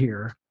got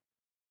here.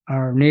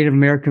 Our Native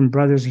American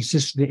brothers and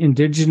sisters, the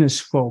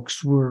indigenous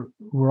folks, were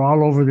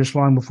all over this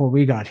long before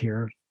we got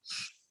here.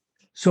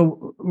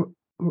 So,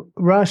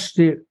 Russ,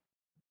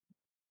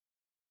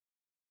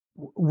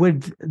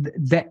 with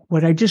that,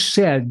 what I just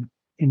said,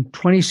 in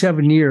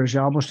 27 years,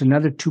 almost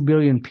another 2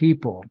 billion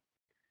people,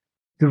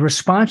 the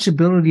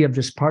responsibility of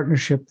this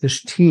partnership,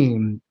 this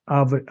team,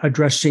 of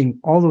addressing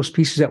all those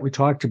pieces that we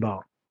talked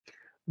about,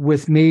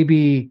 with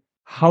maybe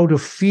how to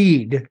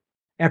feed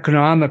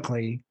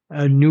economically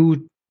a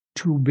new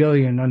 2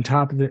 billion on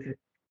top of the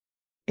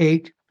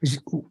 8, is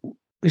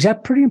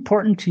that pretty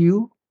important to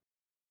you?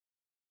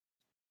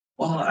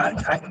 Well,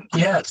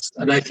 yes,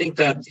 and I think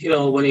that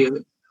when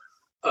you,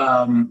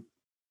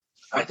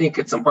 I think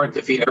it's important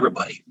to feed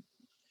everybody,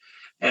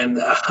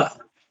 and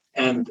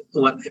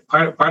what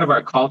part of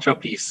our cultural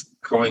piece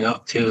growing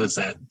up too is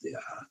that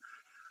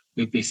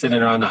we'd be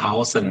sitting around the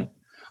house and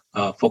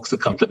folks would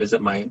come to visit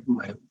my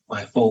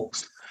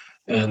folks,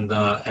 and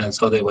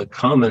so they would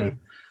come and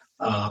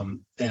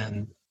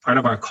part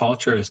of our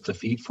culture is to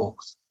feed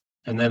folks,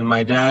 and then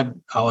my dad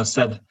always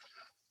said,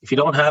 if you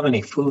don't have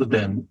any food,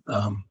 then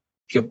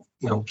give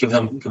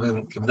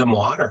them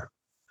water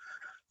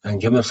and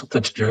give them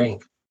something to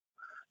drink.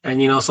 And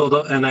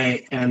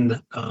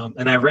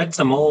I read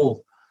some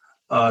old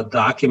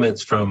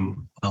documents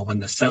from when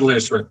the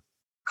settlers were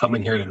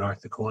coming here to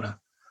North Dakota,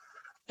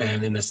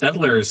 and in the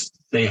settlers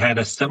they had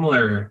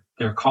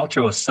their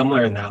culture was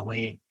similar in that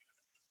way.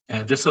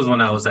 And this was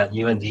when I was at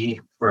UND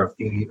for a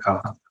few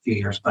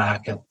years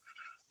back, and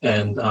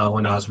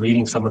when I was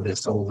reading some of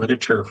this old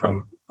literature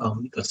from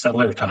the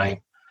settler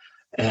time.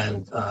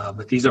 And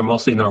but these are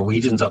mostly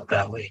Norwegians up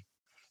that way,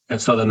 and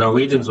so the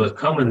Norwegians would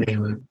come and they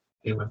would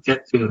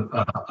get to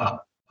a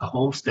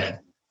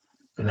homestead,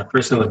 and the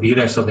person would be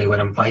there, so they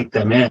would invite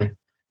them in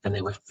and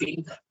they would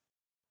feed them.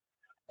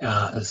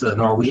 It's a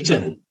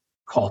Norwegian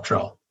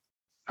cultural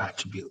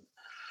attribute,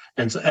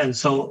 but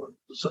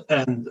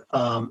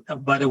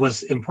it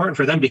was important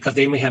for them because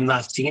they may have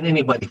not seen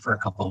anybody for a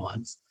couple of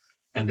months,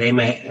 and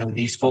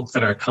these folks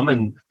that are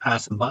passing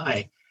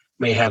by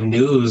may have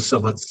news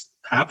of what's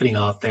happening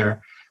out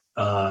there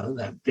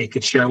that they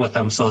could share with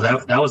them. So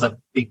that was a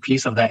big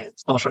piece of that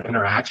social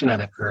interaction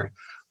that occurred,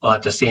 while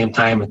at the same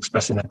time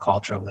expressing the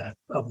culture of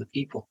the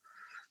people.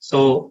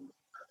 So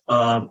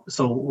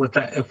with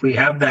that, if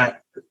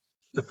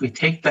we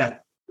take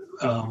that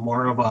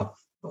more of a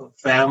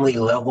family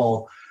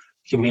level,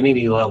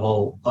 community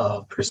level,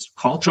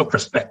 cultural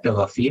perspective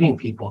of feeding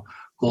people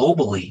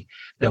globally,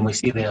 then we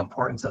see the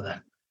importance of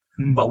that.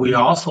 Mm-hmm. But we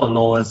also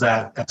know is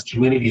that as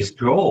communities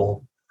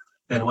grow,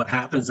 then what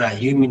happens is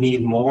that you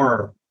need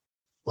more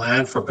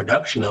land for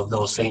production of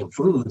those same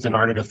foods in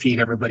order to feed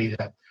everybody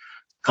that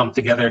come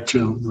together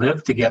to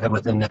live together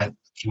within that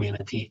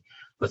community,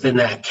 within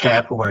that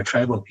camp of our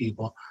tribal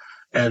people.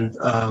 And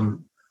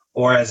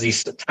or as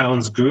these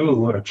towns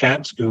grew or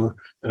camps grew,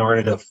 in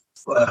order to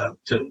what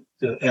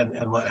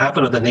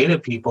happened with the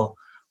native people,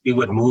 we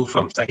would move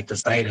from site to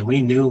site, and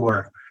we knew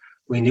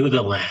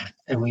the land,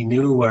 and we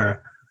knew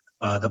where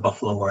the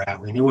buffalo were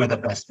at. We knew where the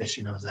best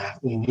fishing was at.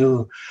 We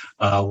knew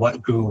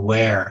what grew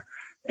where.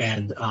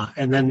 And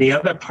then the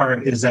other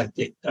part is that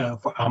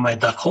on my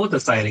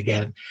Dakota side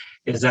again,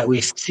 is that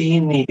we've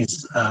seen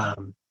these.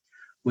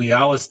 They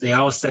always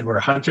said we're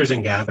hunters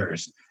and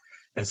gatherers,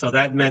 and so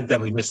that meant that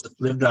we just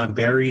lived on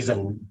berries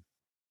and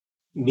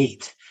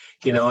meat,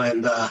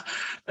 and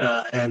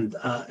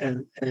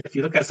if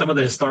you look at some of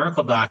the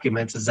historical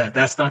documents, is that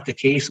that's not the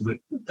case.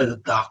 The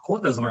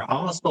Dakotas were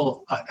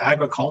also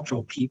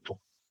agricultural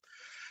people,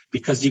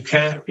 because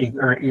you're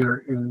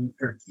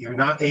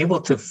not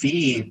able to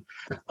feed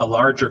a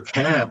larger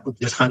camp with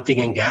just hunting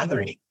and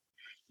gathering.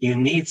 You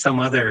need some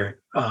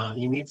other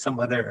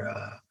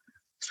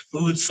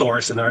food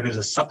source in order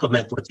to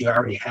supplement what you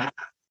already have.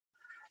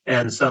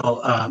 And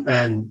so,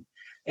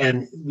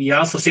 and we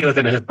also see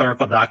within the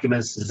historical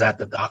documents is that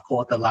the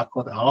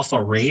Lakota also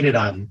raided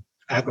on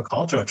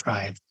agricultural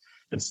tribes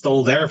and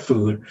stole their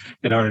food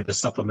in order to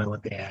supplement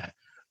what they had.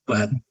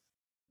 But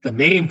the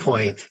main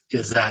point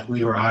is that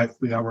we were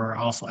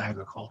also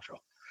agricultural.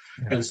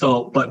 Yeah. And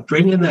so, but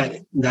bringing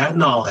that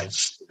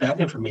knowledge, that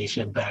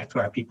information back to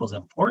our people is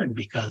important,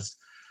 because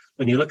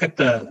when you look at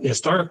the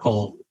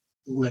historical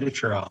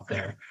literature out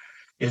there,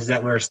 is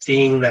that we're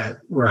seeing that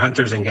we're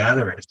hunters and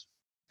gatherers,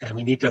 and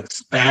we need to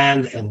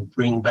expand and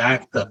bring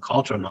back the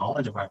cultural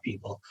knowledge of our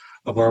people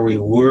of where we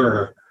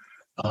were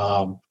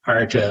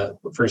prior to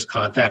first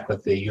contact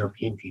with the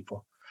European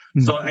people.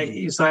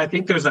 Mm-hmm. So I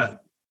think there's a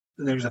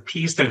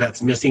piece there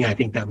that's missing. I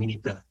think that we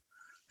need to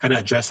kind of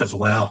address as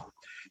well,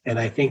 and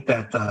I think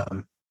that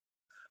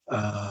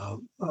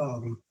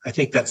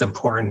that's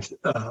important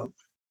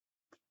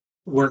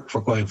work for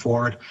going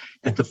forward,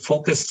 and to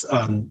focus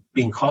on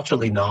being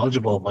culturally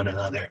knowledgeable of one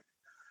another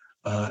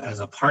as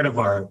a part of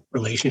our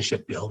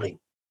relationship building.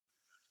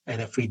 And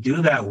if we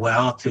do that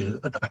well, to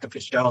Dr.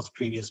 Fitzgerald's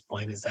previous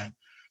point, is that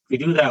if we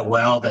do that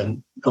well,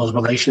 then those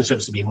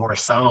relationships will be more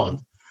sound,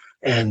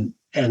 and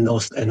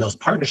those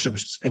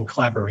partnerships and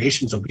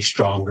collaborations will be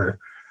stronger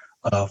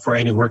for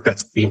any work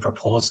that's being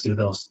proposed through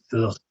those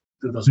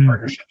mm-hmm.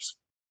 partnerships.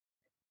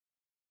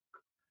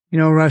 You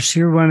know, Russ,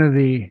 you're one of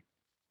the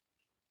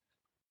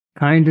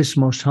kindest,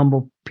 most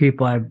humble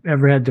people I've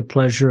ever had the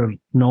pleasure of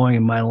knowing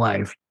in my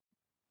life.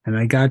 And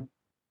I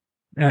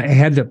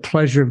had the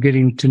pleasure of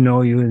getting to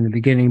know you in the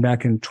beginning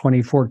back in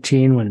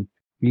 2014 when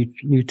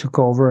you took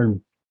over. And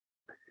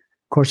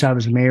of course, I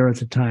was mayor at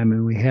the time,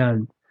 and we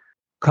had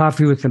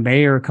coffee with the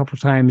mayor a couple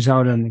of times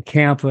out on the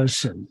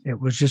campus. And it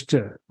was just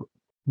a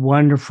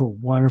wonderful,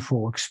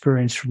 wonderful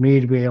experience for me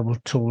to be able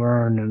to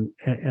learn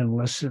and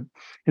listen.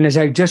 And as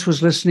I just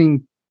was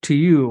listening to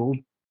you,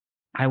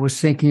 I was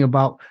thinking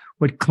about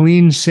what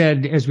Colleen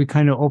said as we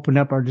kind of opened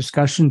up our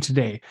discussion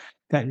today,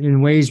 that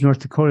in ways North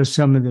Dakota is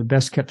some of the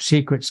best kept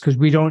secrets, because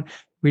we don't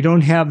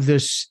have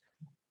this,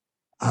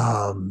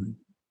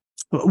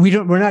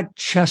 we're not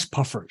chest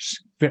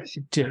puffers. We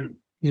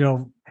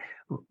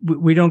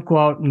don't go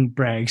out and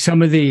brag.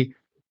 Some of the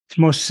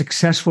most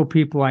successful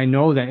people I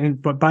know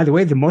but by the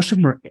way, most of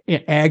them are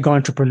ag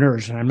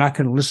entrepreneurs, and I'm not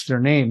going to list their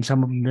names.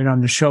 Some of them have been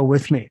on the show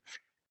with me.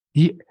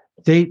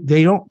 They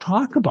don't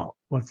talk about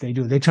what they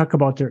do. They talk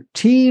about their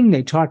team.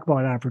 They talk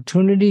about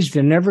opportunities.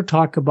 They never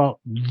talk about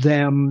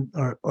them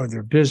or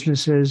their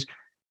businesses.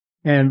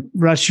 And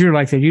Russ, you're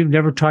like that. You've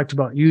never talked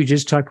about you.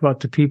 Just talk about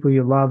the people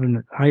you love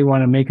and how you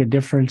want to make a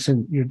difference.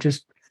 And you're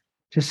just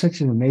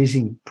such an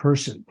amazing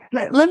person.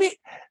 Let me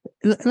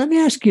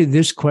ask you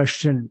this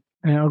question,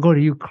 and I'll go to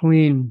you,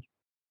 Colleen.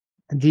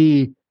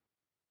 This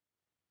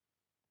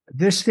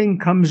thing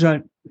comes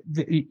on.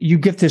 You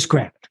get this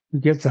grant. You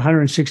get the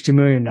 $160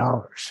 million.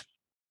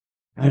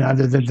 And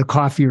other than the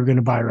coffee you're going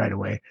to buy right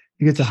away,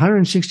 you get the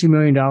 $160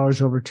 million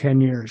over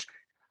 10 years.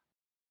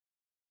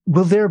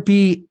 Will there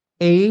be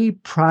a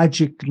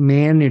project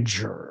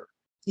manager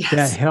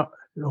that help?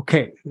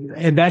 Okay.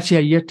 And that's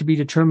yet to be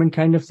determined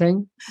kind of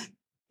thing?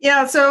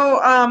 Yeah. So,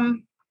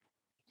 I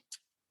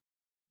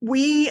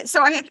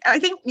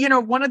think,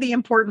 one of the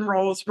important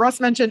roles Russ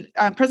mentioned,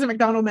 President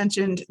McDonald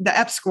mentioned the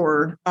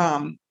EPSCoR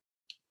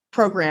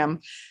program.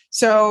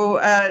 So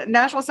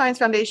National Science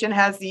Foundation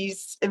has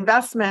these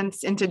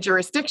investments into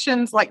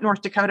jurisdictions like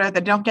North Dakota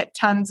that don't get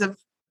tons of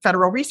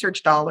federal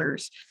research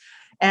dollars.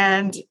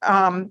 And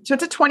so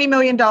it's a $20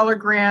 million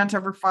grant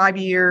over 5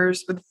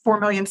 years with $4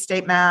 million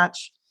state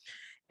match.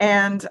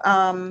 And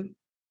I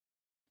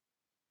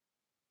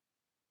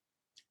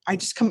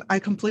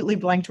completely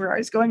blanked where I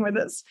was going with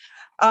this.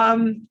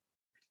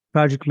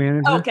 Project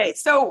manager. Okay,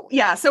 so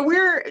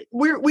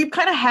we've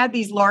kind of had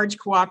these large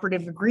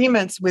cooperative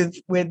agreements with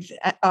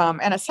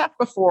NSF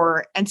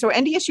before, and so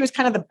NDSU is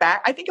kind of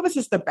I think it was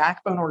just the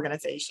backbone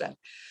organization,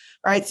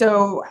 right?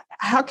 So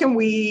how can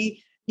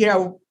we,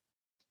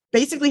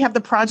 basically have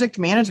the project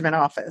management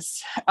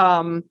office?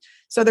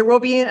 So there will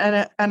be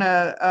an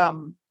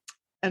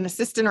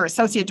assistant or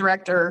associate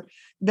director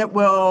that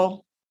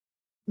will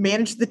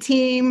manage the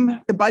team,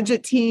 the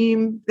budget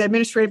team, the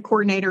administrative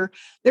coordinator.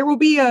 There will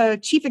be a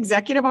chief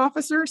executive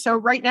officer. So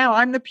right now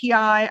I'm the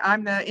PI,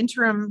 I'm the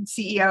interim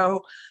CEO,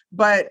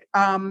 but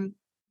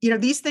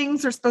these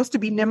things are supposed to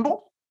be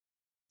nimble.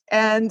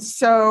 And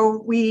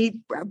so we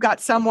got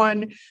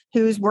someone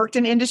who's worked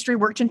in industry,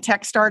 worked in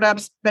tech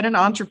startups, been an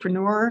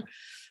entrepreneur.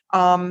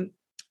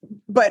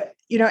 But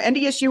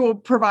NDSU will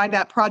provide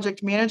that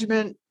project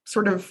management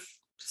sort of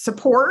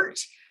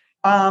support.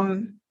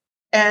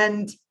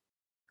 And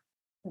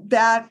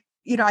that,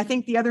 I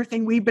think the other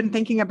thing we've been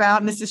thinking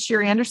about, and this is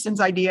Sherry Anderson's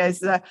idea,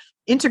 is the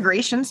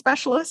integration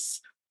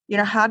specialists.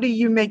 How do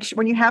you make sure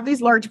when you have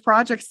these large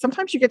projects,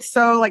 sometimes you get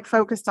so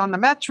focused on the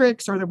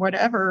metrics or the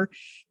whatever,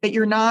 that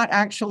you're not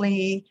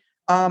actually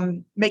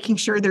making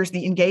sure there's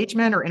the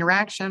engagement or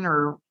interaction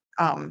or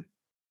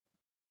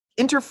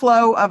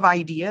interflow of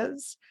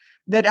ideas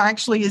that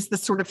actually is the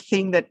sort of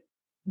thing that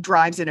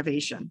drives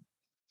innovation.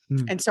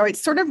 And so it's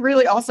sort of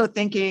really also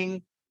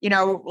thinking,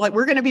 like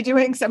we're going to be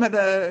doing some of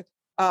the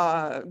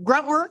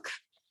grunt work,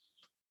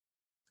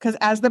 because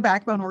as the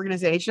backbone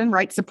organization,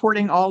 right,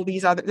 supporting all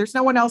these other, there's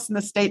no one else in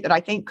the state that I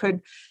think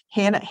could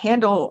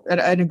handle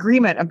an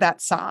agreement of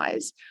that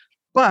size.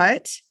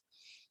 But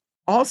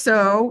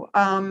also,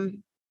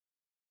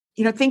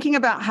 thinking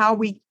about how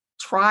we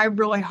try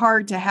really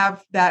hard to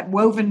have that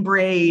woven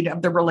braid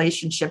of the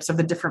relationships of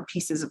the different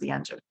pieces of the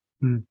engine.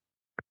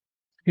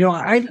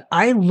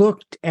 I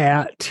looked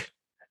at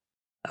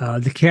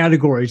the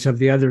categories of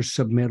the other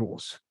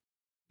submittals,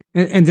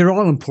 and they're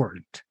all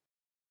important.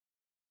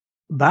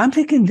 But I'm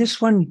thinking this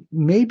one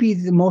may be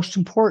the most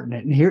important.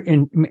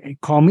 And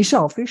call me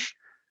selfish,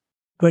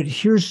 but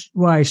here's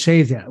why I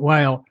say that.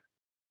 While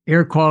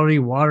air quality,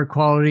 water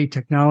quality,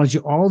 technology,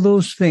 all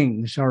those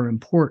things are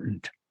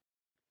important,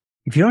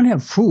 if you don't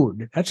have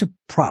food, that's a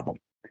problem.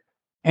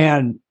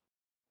 And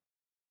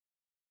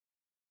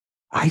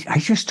I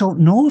just don't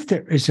know if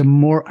there is a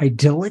more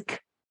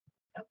idyllic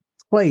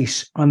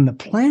place on the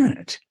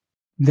planet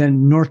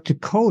than North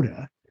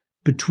Dakota,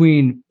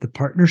 between the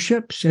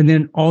partnerships and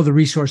then all the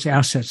resource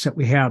assets that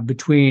we have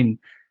between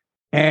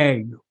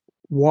ag,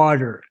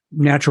 water,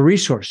 natural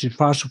resources,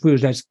 fossil fuels,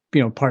 that's,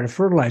 part of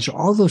fertilizer.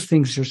 All those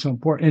things are so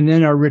important. And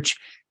then our rich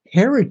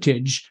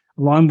heritage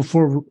long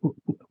before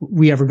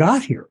we ever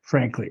got here,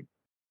 frankly,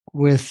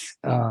 with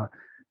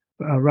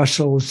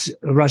Russ's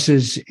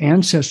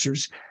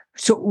ancestors.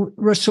 So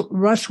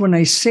Russ, when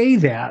I say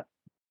that,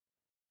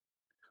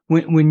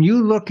 when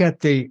you look at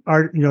the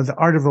art, the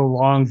art of the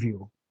long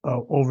view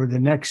over the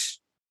next,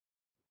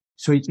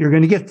 so you're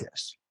going to get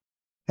this.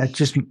 That's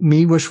just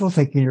me wishful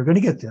thinking. You're going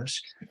to get this,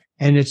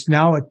 and it's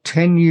now a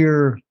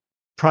 10-year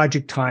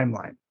project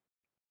timeline.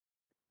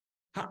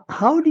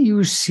 How do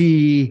you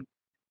see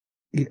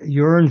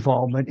your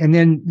involvement, and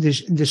then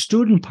the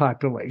student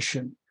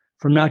population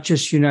from not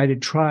just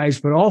United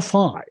Tribes but all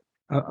 5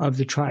 of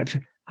the tribes?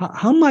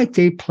 How might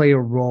they play a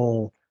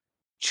role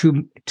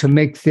to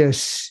make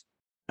this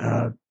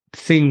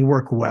thing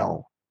work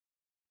well?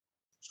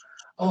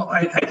 Oh,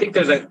 I think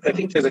there's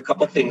a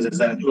couple of things. Is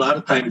that a lot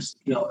of times,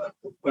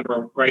 when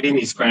we're writing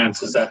these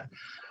grants, is that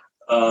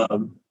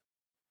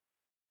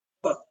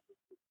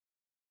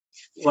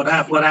what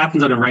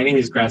happens when I'm writing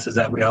these grants is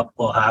that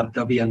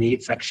there'll be a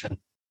need section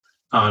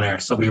on there.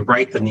 So we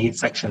write the need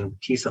section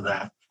piece of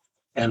that,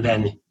 and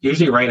then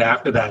usually right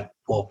after that,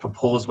 we'll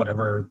propose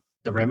whatever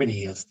the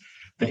remedy is,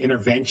 the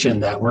intervention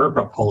that we're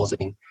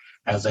proposing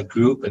as a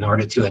group in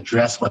order to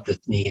address what the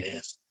need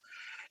is.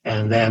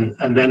 And then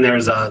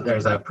there's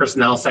a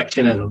personnel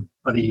section, and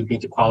whether you need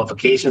the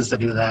qualifications to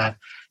do that.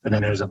 And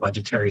then there's a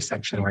budgetary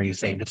section where you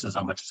say this is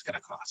how much it's going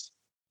to cost.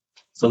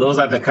 So those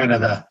are the kind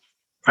of the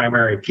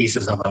primary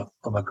pieces of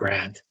a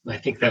grant. And I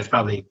think that's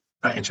probably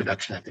an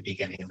introduction at the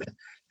beginning of it,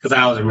 because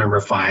I always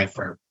remember 5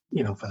 for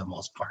the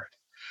most part.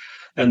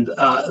 And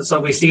so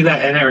we see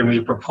that in there, and we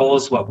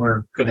propose what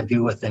we're going to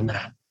do within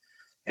that.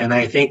 And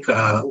I think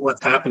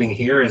what's happening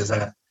here is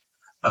that,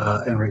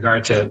 in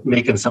regard to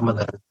making some of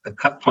the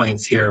cut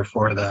points here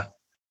for the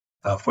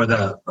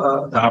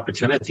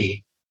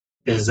opportunity,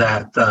 is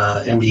that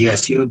in the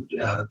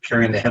ESU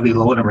carrying the heavy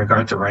load in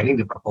regard to writing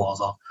the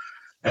proposal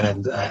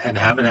and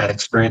having that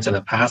experience in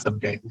the past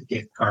of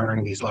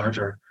garnering these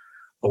larger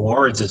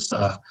awards is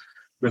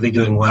really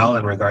doing well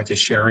in regard to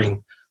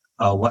sharing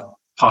what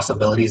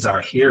possibilities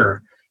are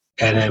here,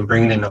 and then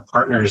bringing in the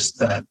partners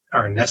that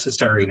are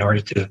necessary in order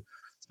to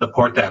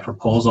support that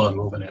proposal and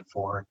moving it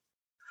forward.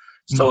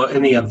 So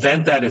in the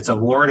event that it's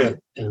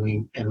awarded and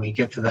we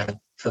get to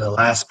the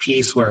last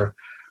piece where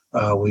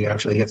we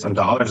actually get some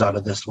dollars out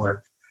of this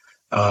work,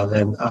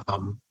 then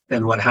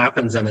what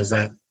happens then is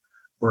that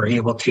we're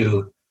able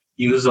to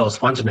use those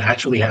funds and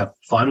actually have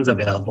funds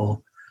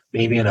available,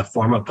 maybe in a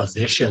form of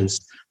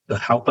positions, to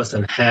help us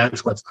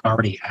enhance what's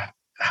already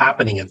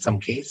happening in some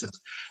cases.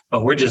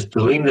 But we're just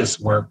doing this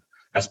work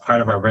as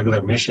part of our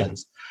regular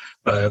missions.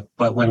 But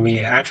when we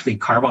actually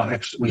carve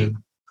out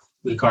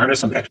we garner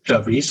some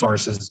extra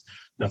resources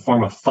in the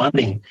form of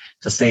funding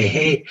to say,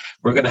 hey,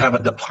 we're going to have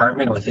a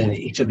department within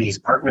each of these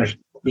partner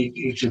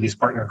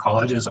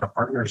colleges or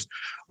partners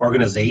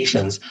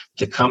organizations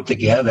to come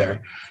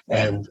together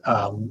and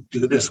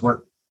do this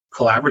work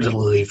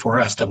collaboratively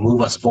for us to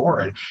move us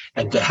forward,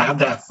 and to have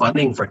that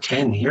funding for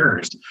 10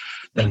 years,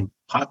 then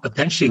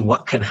potentially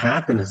what can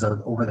happen is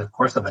that over the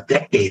course of a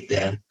decade,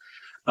 then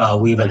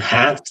we've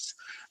enhanced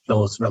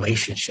those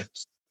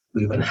relationships.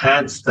 We've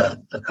enhanced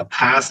the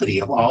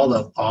capacity of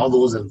all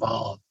those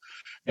involved.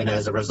 And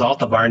as a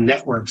result of our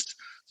networks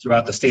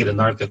throughout the state of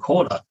North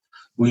Dakota,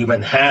 we've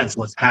enhanced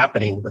what's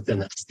happening within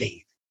the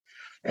state.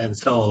 And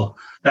so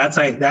that's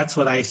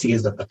what I see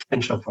as the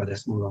potential for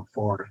this moving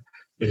forward,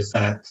 is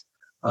that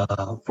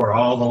for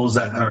all those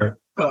that are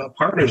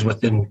partners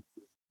within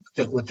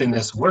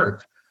this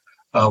work,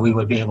 we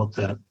would be able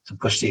to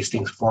push these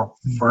things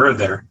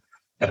further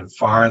and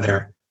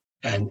farther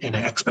and in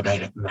an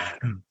expedited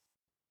manner.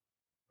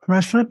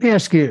 Russ, let me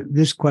ask you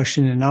this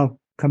question, and I'll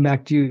come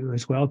back to you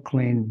as well,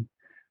 Colleen.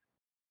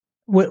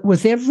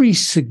 With every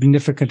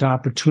significant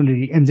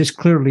opportunity, and this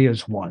clearly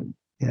is one,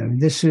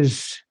 this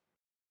is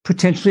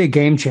potentially a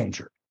game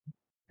changer.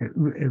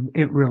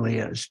 It really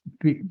is,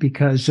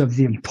 because of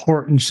the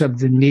importance of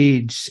the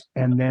needs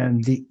and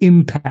then the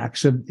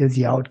impacts of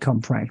the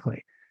outcome,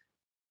 frankly.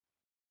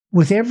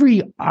 With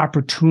every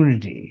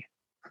opportunity,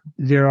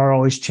 there are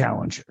always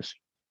challenges.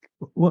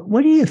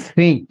 What do you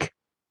think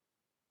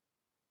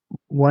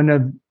one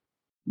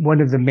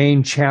of the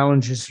main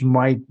challenges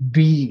might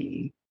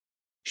be,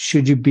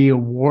 should you be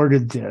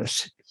awarded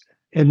this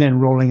and then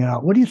rolling it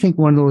out? What do you think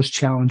one of those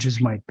challenges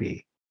might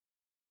be?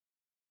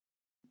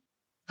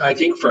 I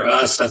think for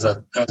us as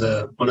a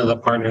one of the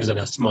partners in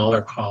a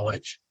smaller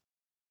college,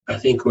 I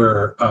think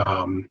our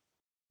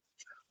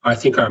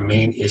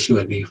main issue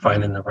would be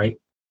finding the right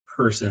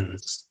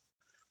persons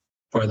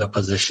for the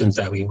positions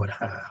that we would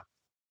have.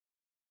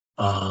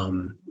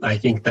 I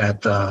think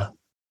that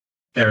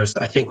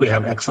I think we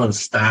have excellent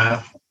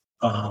staff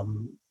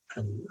and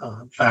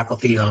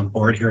faculty on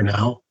board here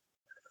now,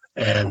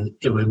 and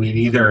we'd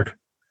either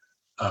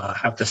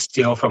have to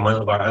steal from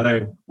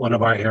one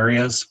of our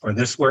areas for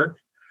this work,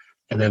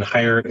 and then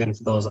hire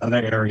into those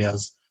other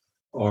areas,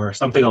 or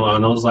something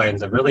along those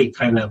lines, and really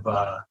kind of,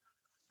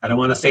 I don't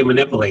want to say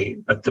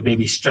manipulate, but to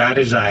maybe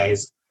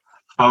strategize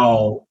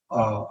how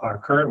our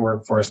current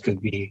workforce could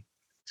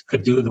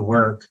do the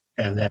work.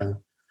 And then,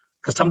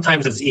 because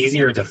sometimes it's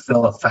easier to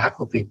fill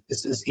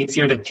it's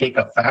easier to take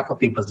a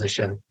faculty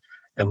position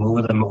and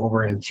move them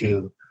over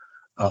into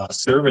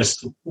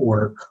service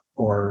work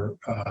or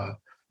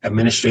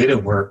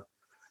administrative work,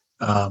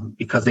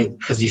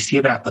 because you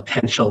see that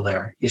potential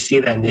there, you see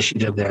that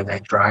initiative there,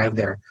 that drive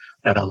there,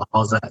 that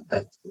allows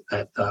that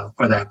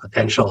for that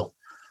potential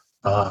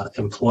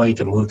employee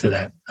to move to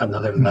that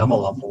another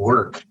level of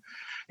work,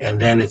 and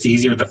then it's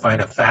easier to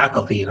find a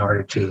faculty in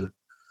order to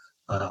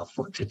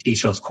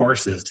teach those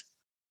courses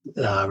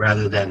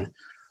rather than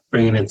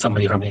bringing in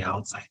somebody from the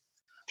outside.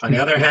 On the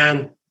other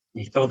hand,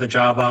 you throw the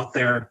job out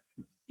there,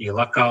 you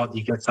luck out,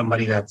 you get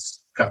somebody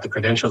that's got the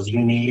credentials you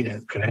need,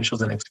 and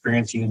credentials and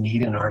experience you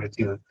need in order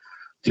to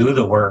do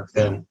the work,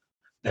 then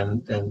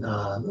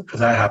because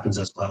that happens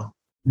as well.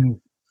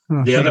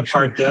 The other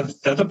part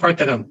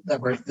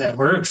that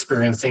we're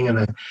experiencing,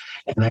 and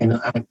I know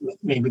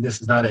maybe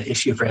this is not an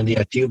issue for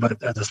NDSU,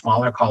 but as a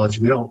smaller college,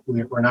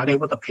 we're not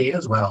able to pay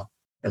as well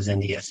as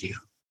NDSU,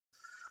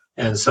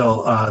 and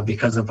so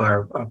because of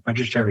our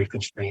budgetary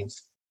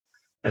constraints,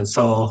 and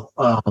so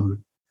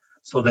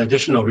the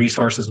additional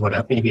resources would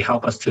maybe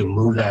help us to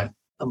move that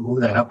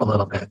up a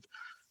little bit,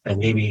 and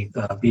maybe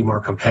be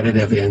more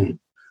competitive in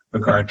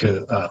regard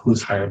to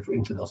who's hired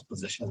into those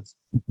positions.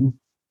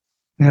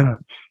 Yeah.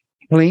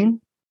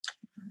 Colleen?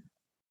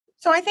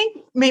 So I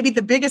think maybe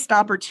the biggest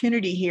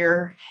opportunity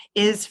here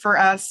is for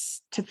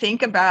us to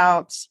think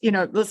about,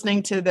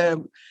 listening to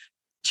the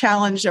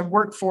challenge of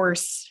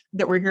workforce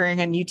that we're hearing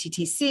in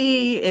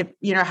UTTC,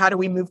 how do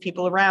we move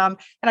people around?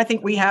 And I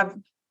think we have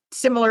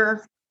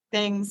similar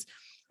things.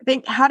 I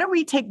think, how do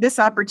we take this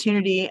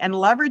opportunity and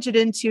leverage it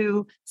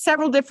into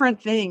several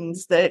different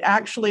things that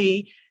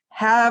actually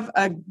have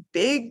a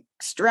big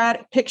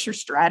picture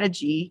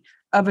strategy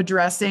of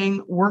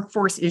addressing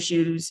workforce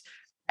issues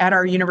at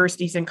our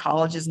universities and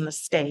colleges in the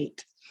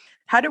state?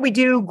 How do we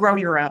do grow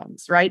your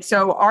owns, right?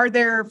 So are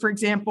there, for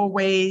example,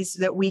 ways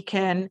that we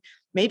can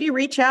maybe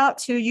reach out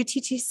to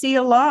UTTC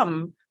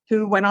alum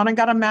who went on and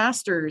got a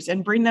master's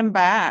and bring them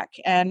back,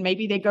 and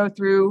maybe they go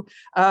through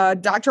a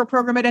doctoral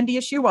program at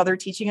NDSU while they're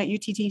teaching at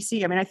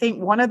UTTC? I mean, I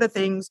think one of the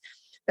things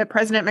that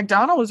President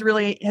McDonald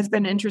has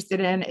been interested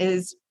in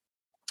is,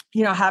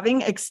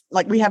 having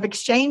we have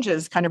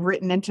exchanges kind of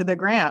written into the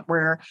grant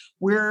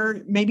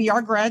where maybe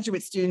our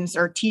graduate students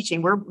are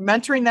teaching, we're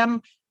mentoring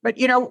them, but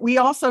we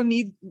also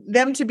need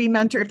them to be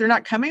mentored. If they're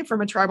not coming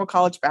from a tribal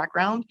college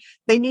background,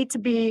 they need to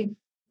be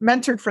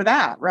mentored for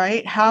that,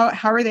 right? How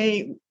are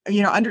they,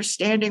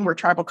 understanding where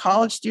tribal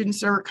college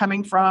students are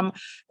coming from,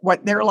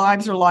 what their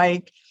lives are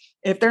like?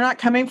 If they're not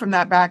coming from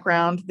that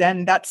background,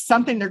 then that's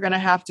something they're going to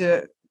have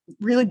to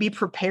really be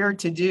prepared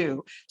to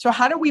do. So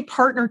how do we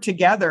partner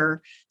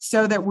together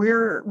so that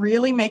we're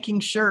really making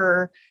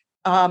sure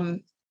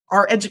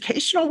our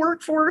educational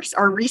workforce,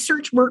 our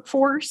research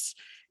workforce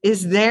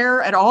is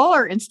there at all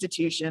our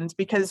institutions?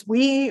 Because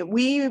we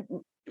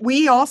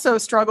also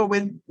struggle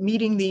with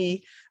meeting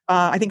the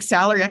I think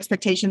salary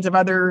expectations of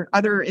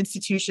other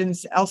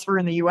institutions elsewhere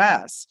in the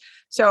U.S.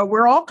 So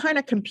we're all kind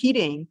of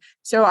competing.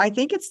 So I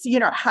think it's,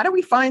 how do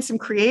we find some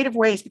creative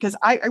ways? Because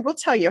I will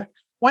tell you,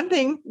 one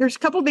thing, there's a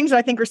couple of things that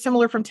I think are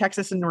similar from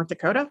Texas and North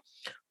Dakota.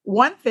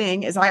 One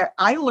thing is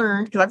I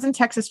learned, because I was in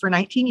Texas for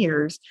 19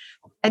 years,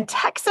 and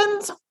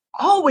Texans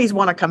always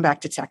want to come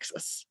back to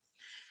Texas.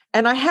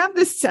 And I have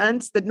this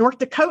sense that North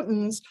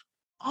Dakotans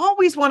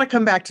always want to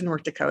come back to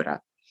North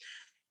Dakota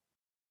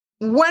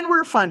when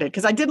we're funded.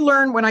 Because I did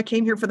learn when I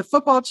came here for the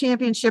football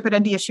championship at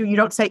NDSU, you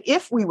don't say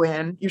if we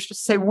win, you're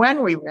supposed to say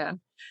when we win.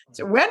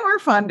 So when we're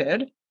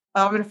funded,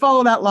 I'm going to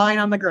follow that line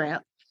on the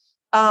grant.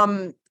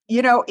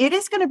 It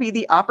is going to be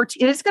the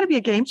opportunity. It is going to be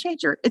a game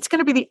changer. It's going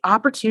to be the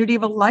opportunity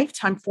of a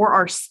lifetime for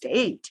our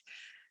state.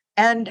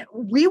 And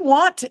we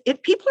want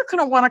it. People are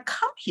going to want to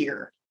come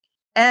here.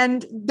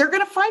 And they're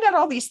going to find out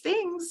all these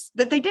things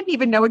that they didn't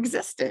even know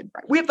existed.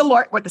 Right? We have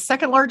the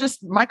second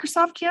largest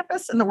Microsoft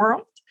campus in the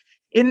world,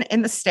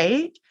 in the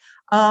state.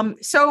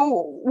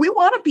 So we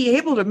want to be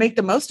able to make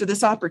the most of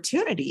this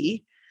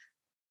opportunity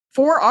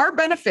for our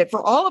benefit,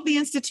 for all of the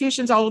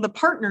institutions, all of the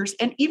partners,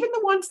 and even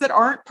the ones that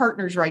aren't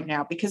partners right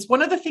now. Because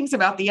one of the things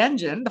about the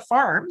engine, the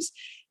farms,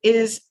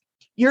 is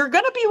you're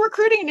going to be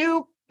recruiting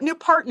new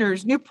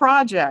partners, new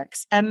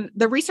projects. And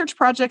the research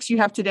projects you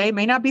have today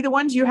may not be the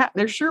ones you have.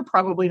 They're sure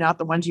probably not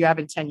the ones you have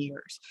in 10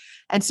 years.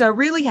 And so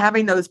really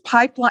having those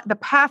the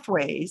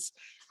pathways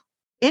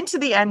into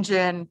the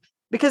engine,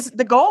 because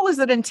the goal is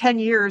that in 10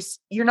 years,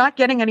 you're not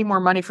getting any more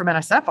money from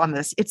NSF on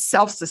this. It's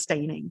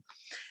self-sustaining.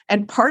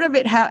 And part of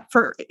it,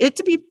 for it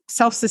to be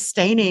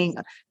self-sustaining,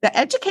 the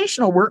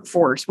educational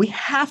workforce, we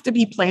have to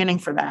be planning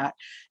for that.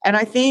 And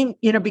I think,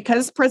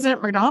 because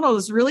President McDonald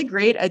is really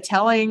great at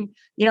telling,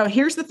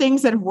 here's the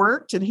things that have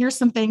worked and here's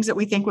some things that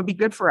we think would be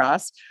good for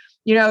us,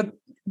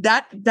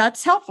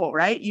 that's helpful,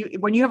 right?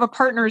 When you have a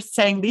partner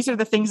saying, these are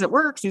the things that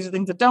work, these are the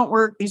things that don't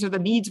work, these are the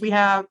needs we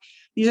have,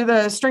 these are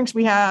the strengths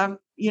we have,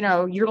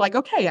 you're like,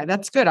 okay, yeah,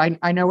 that's good.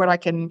 I know what I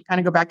can kind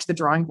of go back to the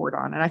drawing board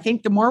on. And I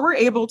think the more we're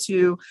able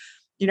to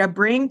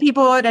bring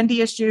people at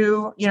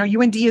NDSU,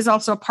 UND is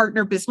also a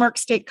partner. Bismarck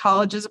State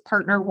College is a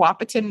partner.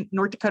 Wahpeton,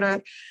 North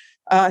Dakota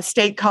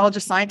State College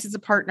of Science is a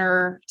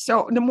partner.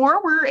 So the more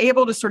we're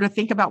able to sort of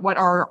think about what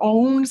our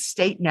own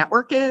state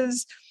network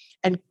is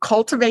and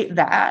cultivate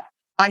that,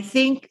 I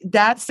think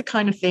that's the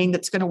kind of thing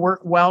that's going to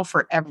work well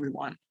for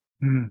everyone.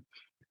 Mm.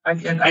 I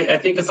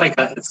think it's like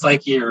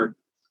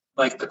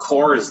the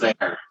core is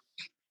there.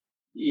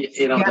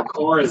 The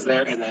core is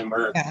there, and then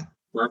we're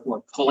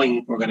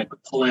going to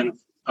pull in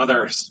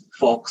other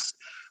folks,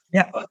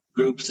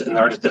 groups in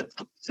order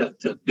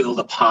to build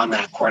upon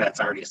that core that's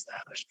already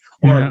established,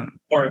 or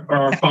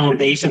our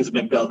foundations have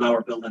been built. Now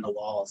we're building the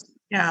walls.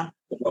 Yeah.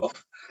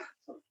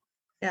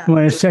 Yeah.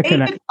 Well, a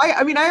second.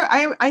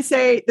 I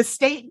say the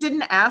state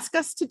didn't ask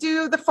us to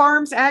do the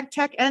farms ag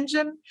tech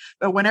engine,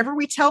 but whenever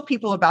we tell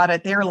people about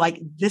it, they're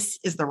like, this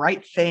is the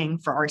right thing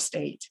for our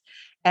state.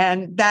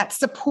 And that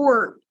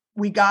support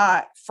we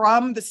got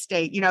from the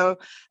state,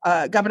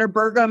 Governor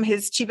Burgum,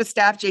 his chief of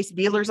staff, Jace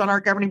Beeler's on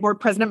our governing board.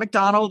 President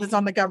McDonald is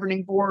on the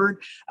governing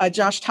board.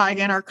 Josh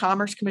Tigan, our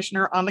commerce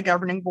commissioner, on the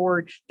governing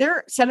board.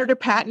 Senator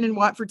Patton in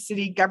Watford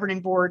City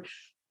governing board.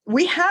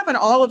 We have an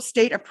all of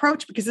state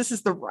approach because this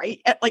is the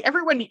right, like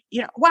everyone,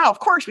 wow, of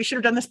course we should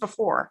have done this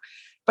before,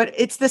 but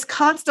it's this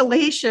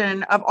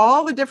constellation of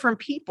all the different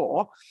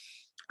people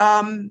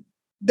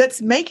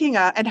that's making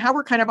and how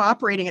we're kind of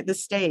operating at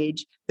this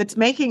stage that's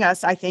making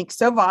us, I think,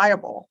 so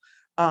viable.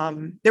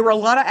 There were a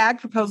lot of ag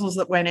proposals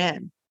that went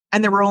in,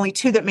 and there were only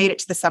 2 that made it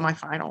to the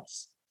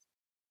semifinals.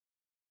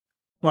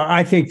 Well,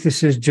 I think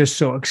this is just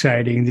so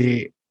exciting.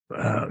 The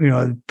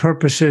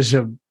purposes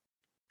of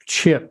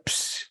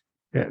CHIPS,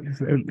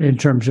 in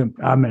terms of,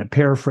 I'm going to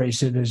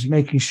paraphrase it, is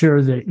making sure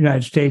that the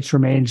United States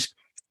remains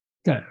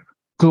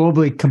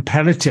globally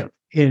competitive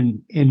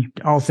in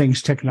all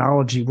things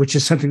technology, which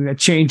is something that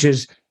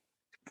changes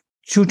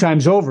 2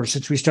 times over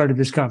since we started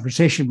this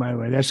conversation, by the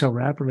way. That's how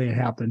rapidly it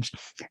happens.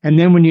 And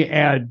then when you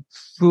add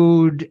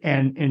food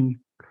and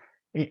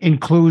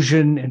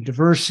inclusion and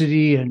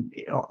diversity and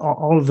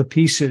all of the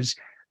pieces,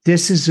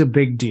 this is a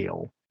big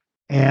deal.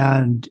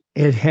 And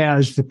it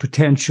has the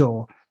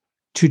potential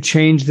to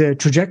change the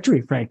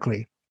trajectory,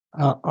 frankly,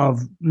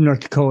 of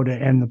North Dakota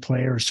and the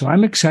players. So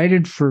I'm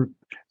excited for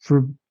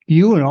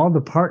you and all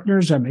the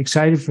partners. I'm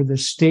excited for the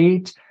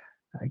state.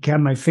 I got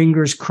my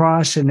fingers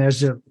crossed. And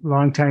as a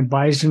longtime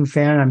Bison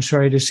fan, I'm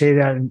sorry to say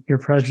that in your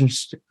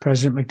presence,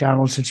 President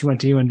McDonald, since you went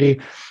to UND.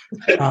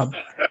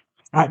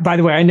 By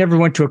the way, I never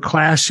went to a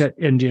class at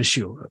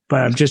NDSU,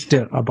 but I'm just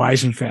a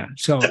Bison fan.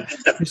 So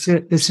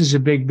this is a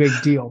big, big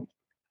deal.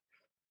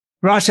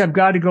 Ross, I've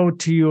got to go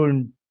to you.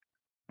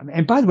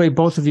 And by the way,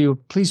 both of you,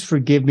 please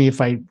forgive me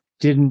if I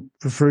didn't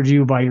refer to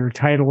you by your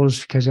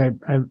titles, because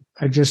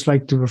I just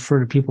like to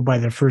refer to people by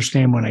their first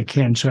name when I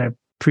can. So I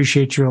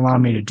appreciate you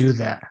allowing me to do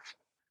that.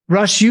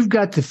 Russ, you've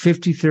got the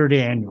 53rd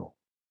annual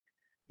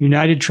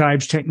United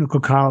Tribes Technical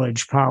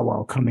College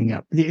powwow coming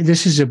up.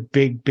 This is a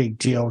big, big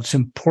deal. It's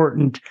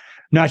important,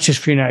 not just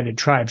for United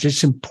Tribes.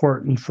 It's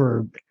important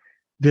for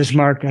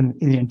Bismarck and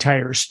the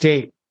entire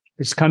state.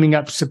 It's coming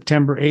up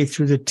September 8th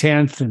through the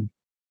 10th. And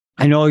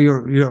I know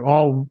you're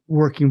all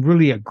working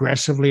really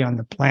aggressively on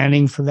the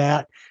planning for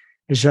that.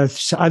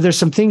 Are there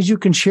some things you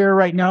can share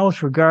right now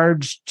with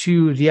regards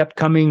to the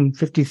upcoming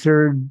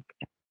 53rd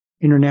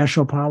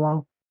International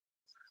Powwow?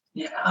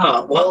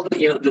 Yeah, well,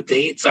 the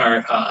dates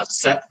are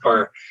set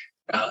for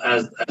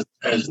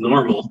as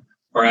normal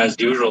or as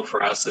usual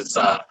for us. It's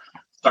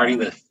starting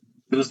the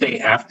Tuesday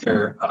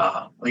after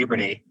Labor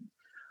Day.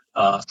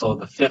 So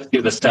the 5th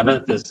through the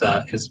 7th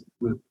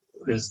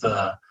is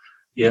the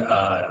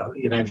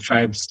United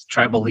Tribes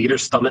Tribal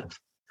Leaders Summit,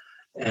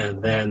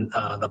 and then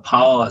the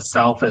powwow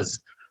itself is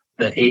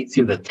the 8th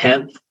through the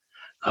 10th.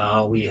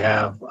 We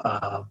have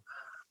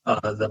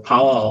the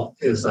powwow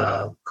is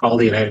called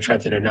the United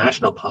Tribes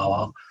International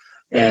Powwow,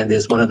 and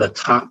is one of the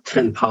top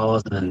 10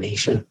 powwows in the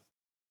nation.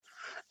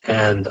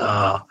 And in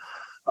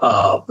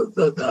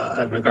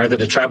regard to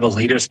the Tribal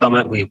Leaders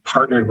Summit, we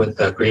partnered with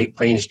the Great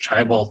Plains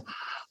Tribal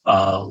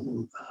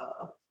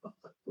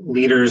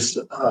Leaders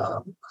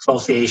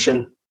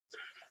Association,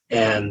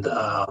 and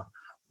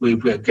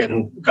we've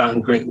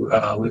gotten great.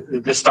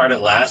 This started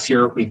last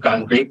year. We've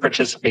gotten great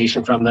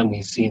participation from them.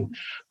 We've seen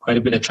quite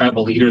a bit of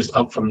tribal leaders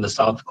up from the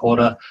South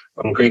Dakota,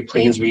 from Great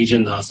Plains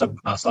region, South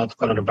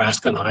Dakota,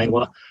 Nebraska, and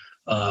Iowa,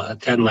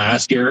 attend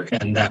last year,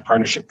 and that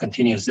partnership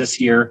continues this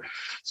year.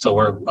 So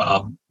we're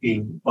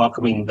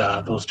welcoming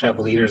those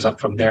tribal leaders up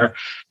from there.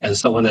 And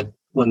so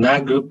when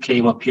that group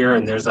came up here,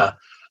 and there's a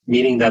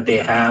meeting that they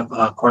have,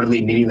 a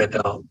quarterly meeting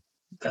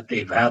that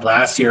they've had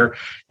last year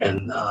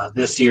and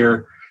this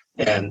year,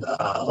 and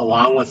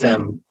along with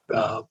them,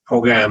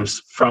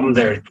 programs from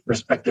their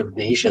respective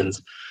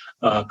nations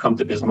come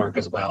to Bismarck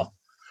as well.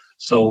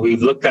 So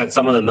we've looked at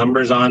some of the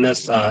numbers on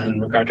this in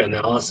regard to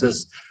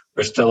analysis.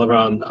 We're still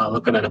around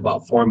looking at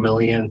about 4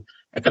 million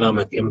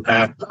economic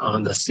impact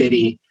on the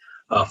city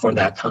for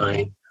that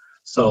time.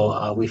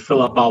 So we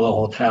fill up all the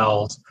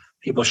hotels.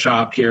 People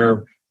shop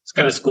here. It's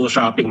kind of school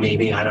shopping,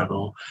 maybe, I don't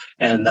know.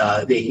 And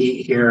they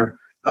eat here.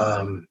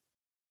 And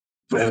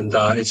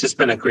it's just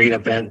been a great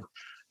event.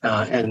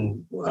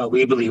 And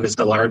we believe it's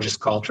the largest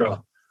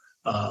cultural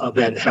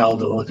event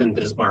held within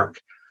Bismarck,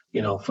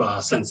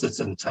 since its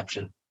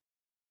inception.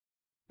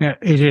 Yeah,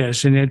 it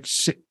is. And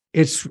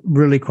it's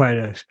really quite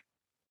a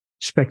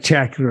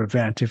spectacular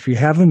event. If you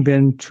haven't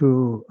been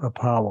to a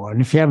powwow,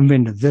 and if you haven't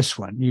been to this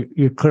one,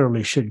 you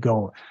clearly should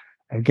go.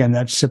 Again,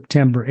 that's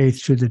September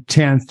 8th through the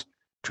 10th.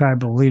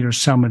 Tribal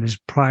Leaders Summit is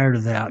prior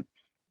to that.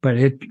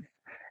 But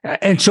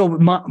so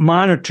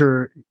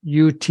monitor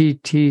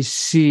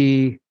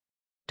uttc.org.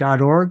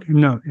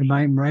 No, am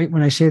I right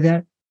when I say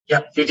that?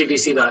 Yep,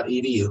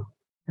 uttc.edu.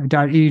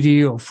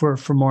 .edu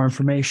for more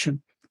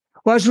information.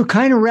 Well, as we're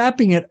kind of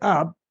wrapping it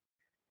up,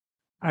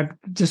 I'm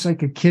just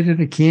like a kid at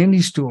a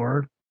candy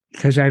store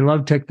because I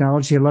love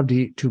technology. I love to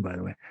eat too, by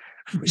the way.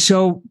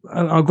 So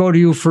I'll go to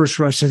you first,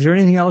 Russ. Is there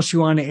anything else you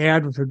want to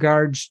add with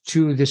regards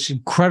to this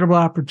incredible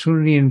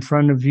opportunity in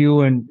front of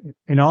you and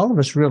all of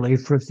us, really,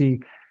 for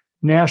the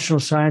National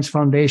Science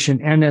Foundation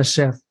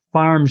NSF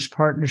Farms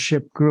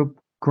Partnership Group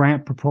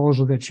grant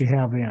proposal that you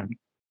have in?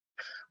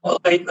 Well,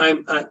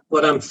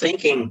 what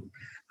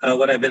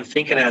I've been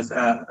thinking as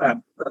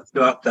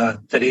throughout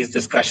today's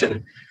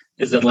discussion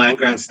is the land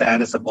grant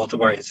status of both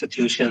of our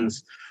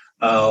institutions.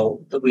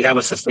 We have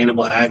a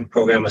sustainable ag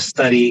program, a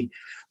study.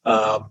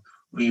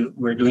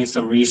 We're doing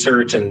some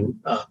research and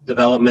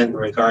development in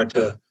regard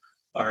to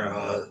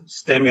our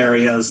STEM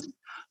areas.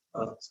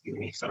 And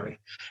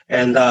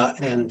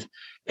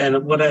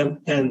what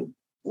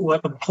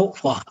I'm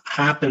hopeful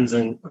happens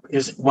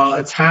is while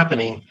it's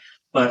happening,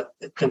 but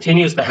it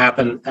continues to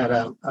happen at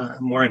a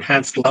more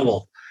enhanced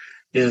level,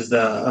 is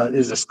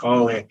the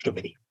scholarly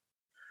activity.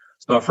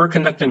 So if we're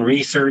conducting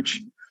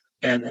research,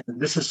 and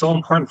this is so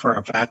important for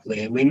our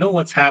faculty, and we know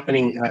what's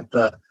happening at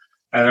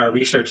our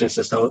research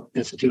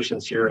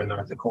institutions here in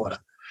North Dakota,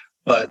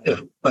 but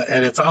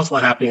it's also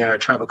happening at our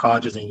tribal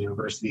colleges and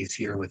universities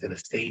here within the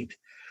state.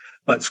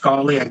 But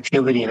scholarly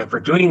activity, and if we're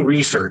doing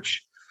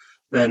research,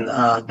 then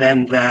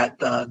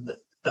the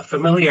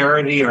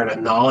familiarity or the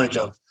knowledge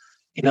of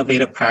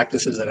innovative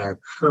practices that are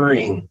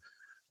occurring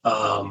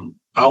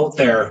out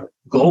there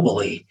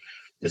globally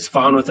is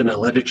found within a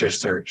literature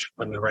search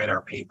when we write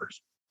our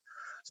papers.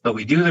 So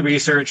we do the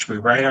research, we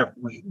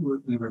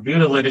review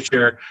the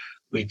literature,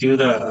 we do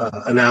the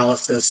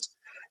analysis,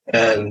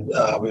 and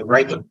we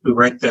write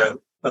the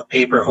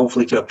paper,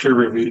 hopefully to a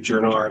peer-reviewed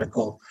journal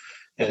article.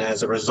 And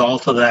as a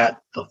result of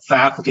that, the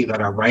faculty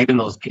that are writing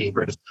those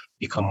papers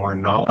become more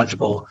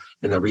knowledgeable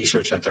in the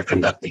research that they're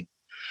conducting.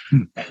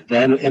 And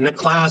then in the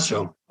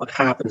classroom, what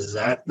happens is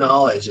that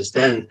knowledge is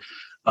then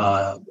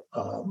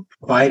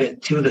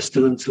provided to the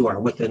students who are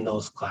within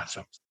those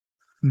classrooms.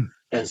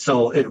 And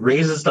so it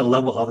raises the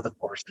level of the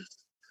courses.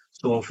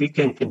 So if we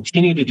can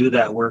continue to do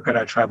that work at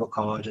our tribal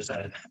colleges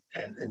and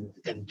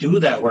do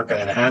that work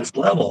at an enhanced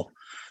level,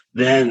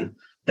 then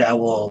that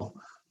will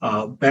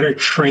better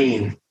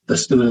train the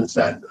students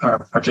that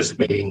are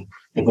participating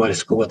and going to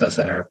school with us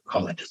at our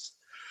colleges.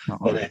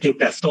 And I think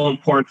that's so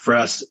important for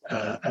us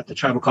at the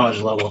tribal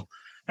college level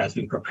as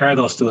we prepare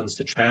those students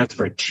to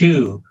transfer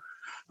to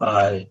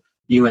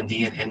UND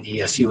and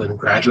NDSU and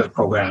graduate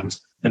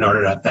programs in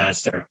order to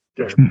advance their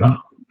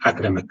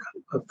academic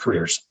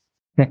careers.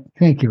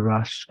 Thank you,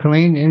 Ross.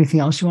 Colleen, anything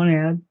else you want to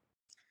add?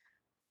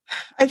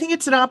 I think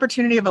it's an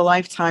opportunity of a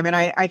lifetime. And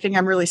I think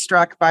I'm really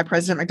struck by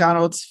President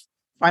McDonald's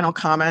final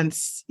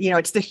comments.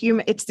 It's the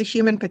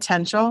human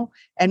potential,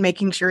 and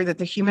making sure that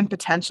the human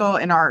potential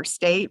in our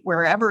state,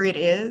 wherever it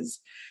is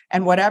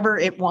and whatever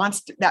it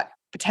wants, that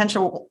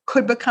potential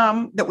could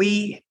become, that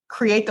we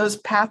create those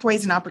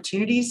pathways and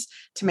opportunities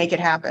to make it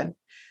happen.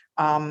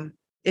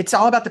 It's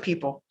all about the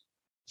people.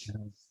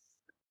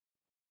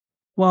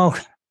 Well,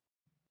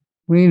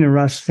 Colleen and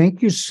Russ,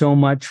 thank you so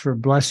much for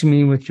blessing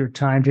me with your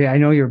time today. I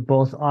know you're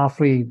both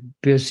awfully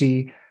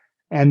busy.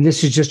 And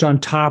this is just on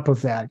top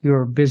of that.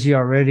 You're busy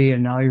already,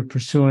 and now you're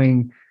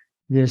pursuing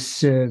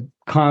this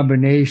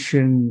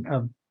combination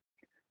of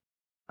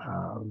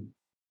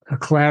a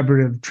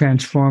collaborative,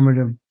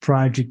 transformative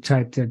project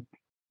type that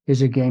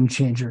is a game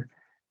changer.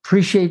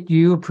 Appreciate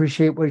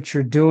what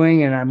you're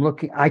doing.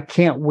 And I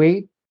can't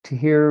wait to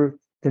hear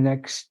the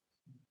next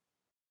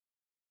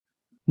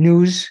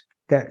news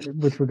that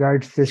with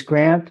regard to this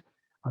grant.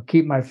 I'll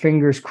keep my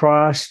fingers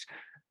crossed,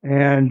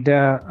 and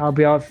I'll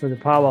be out for the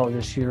powwow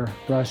this year.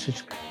 Russ,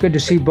 it's good to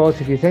see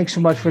both of you. Thanks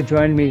so much for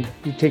joining me.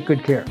 You take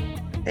good care.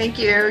 Thank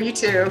you. You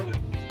too.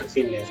 Good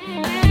seeing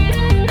you.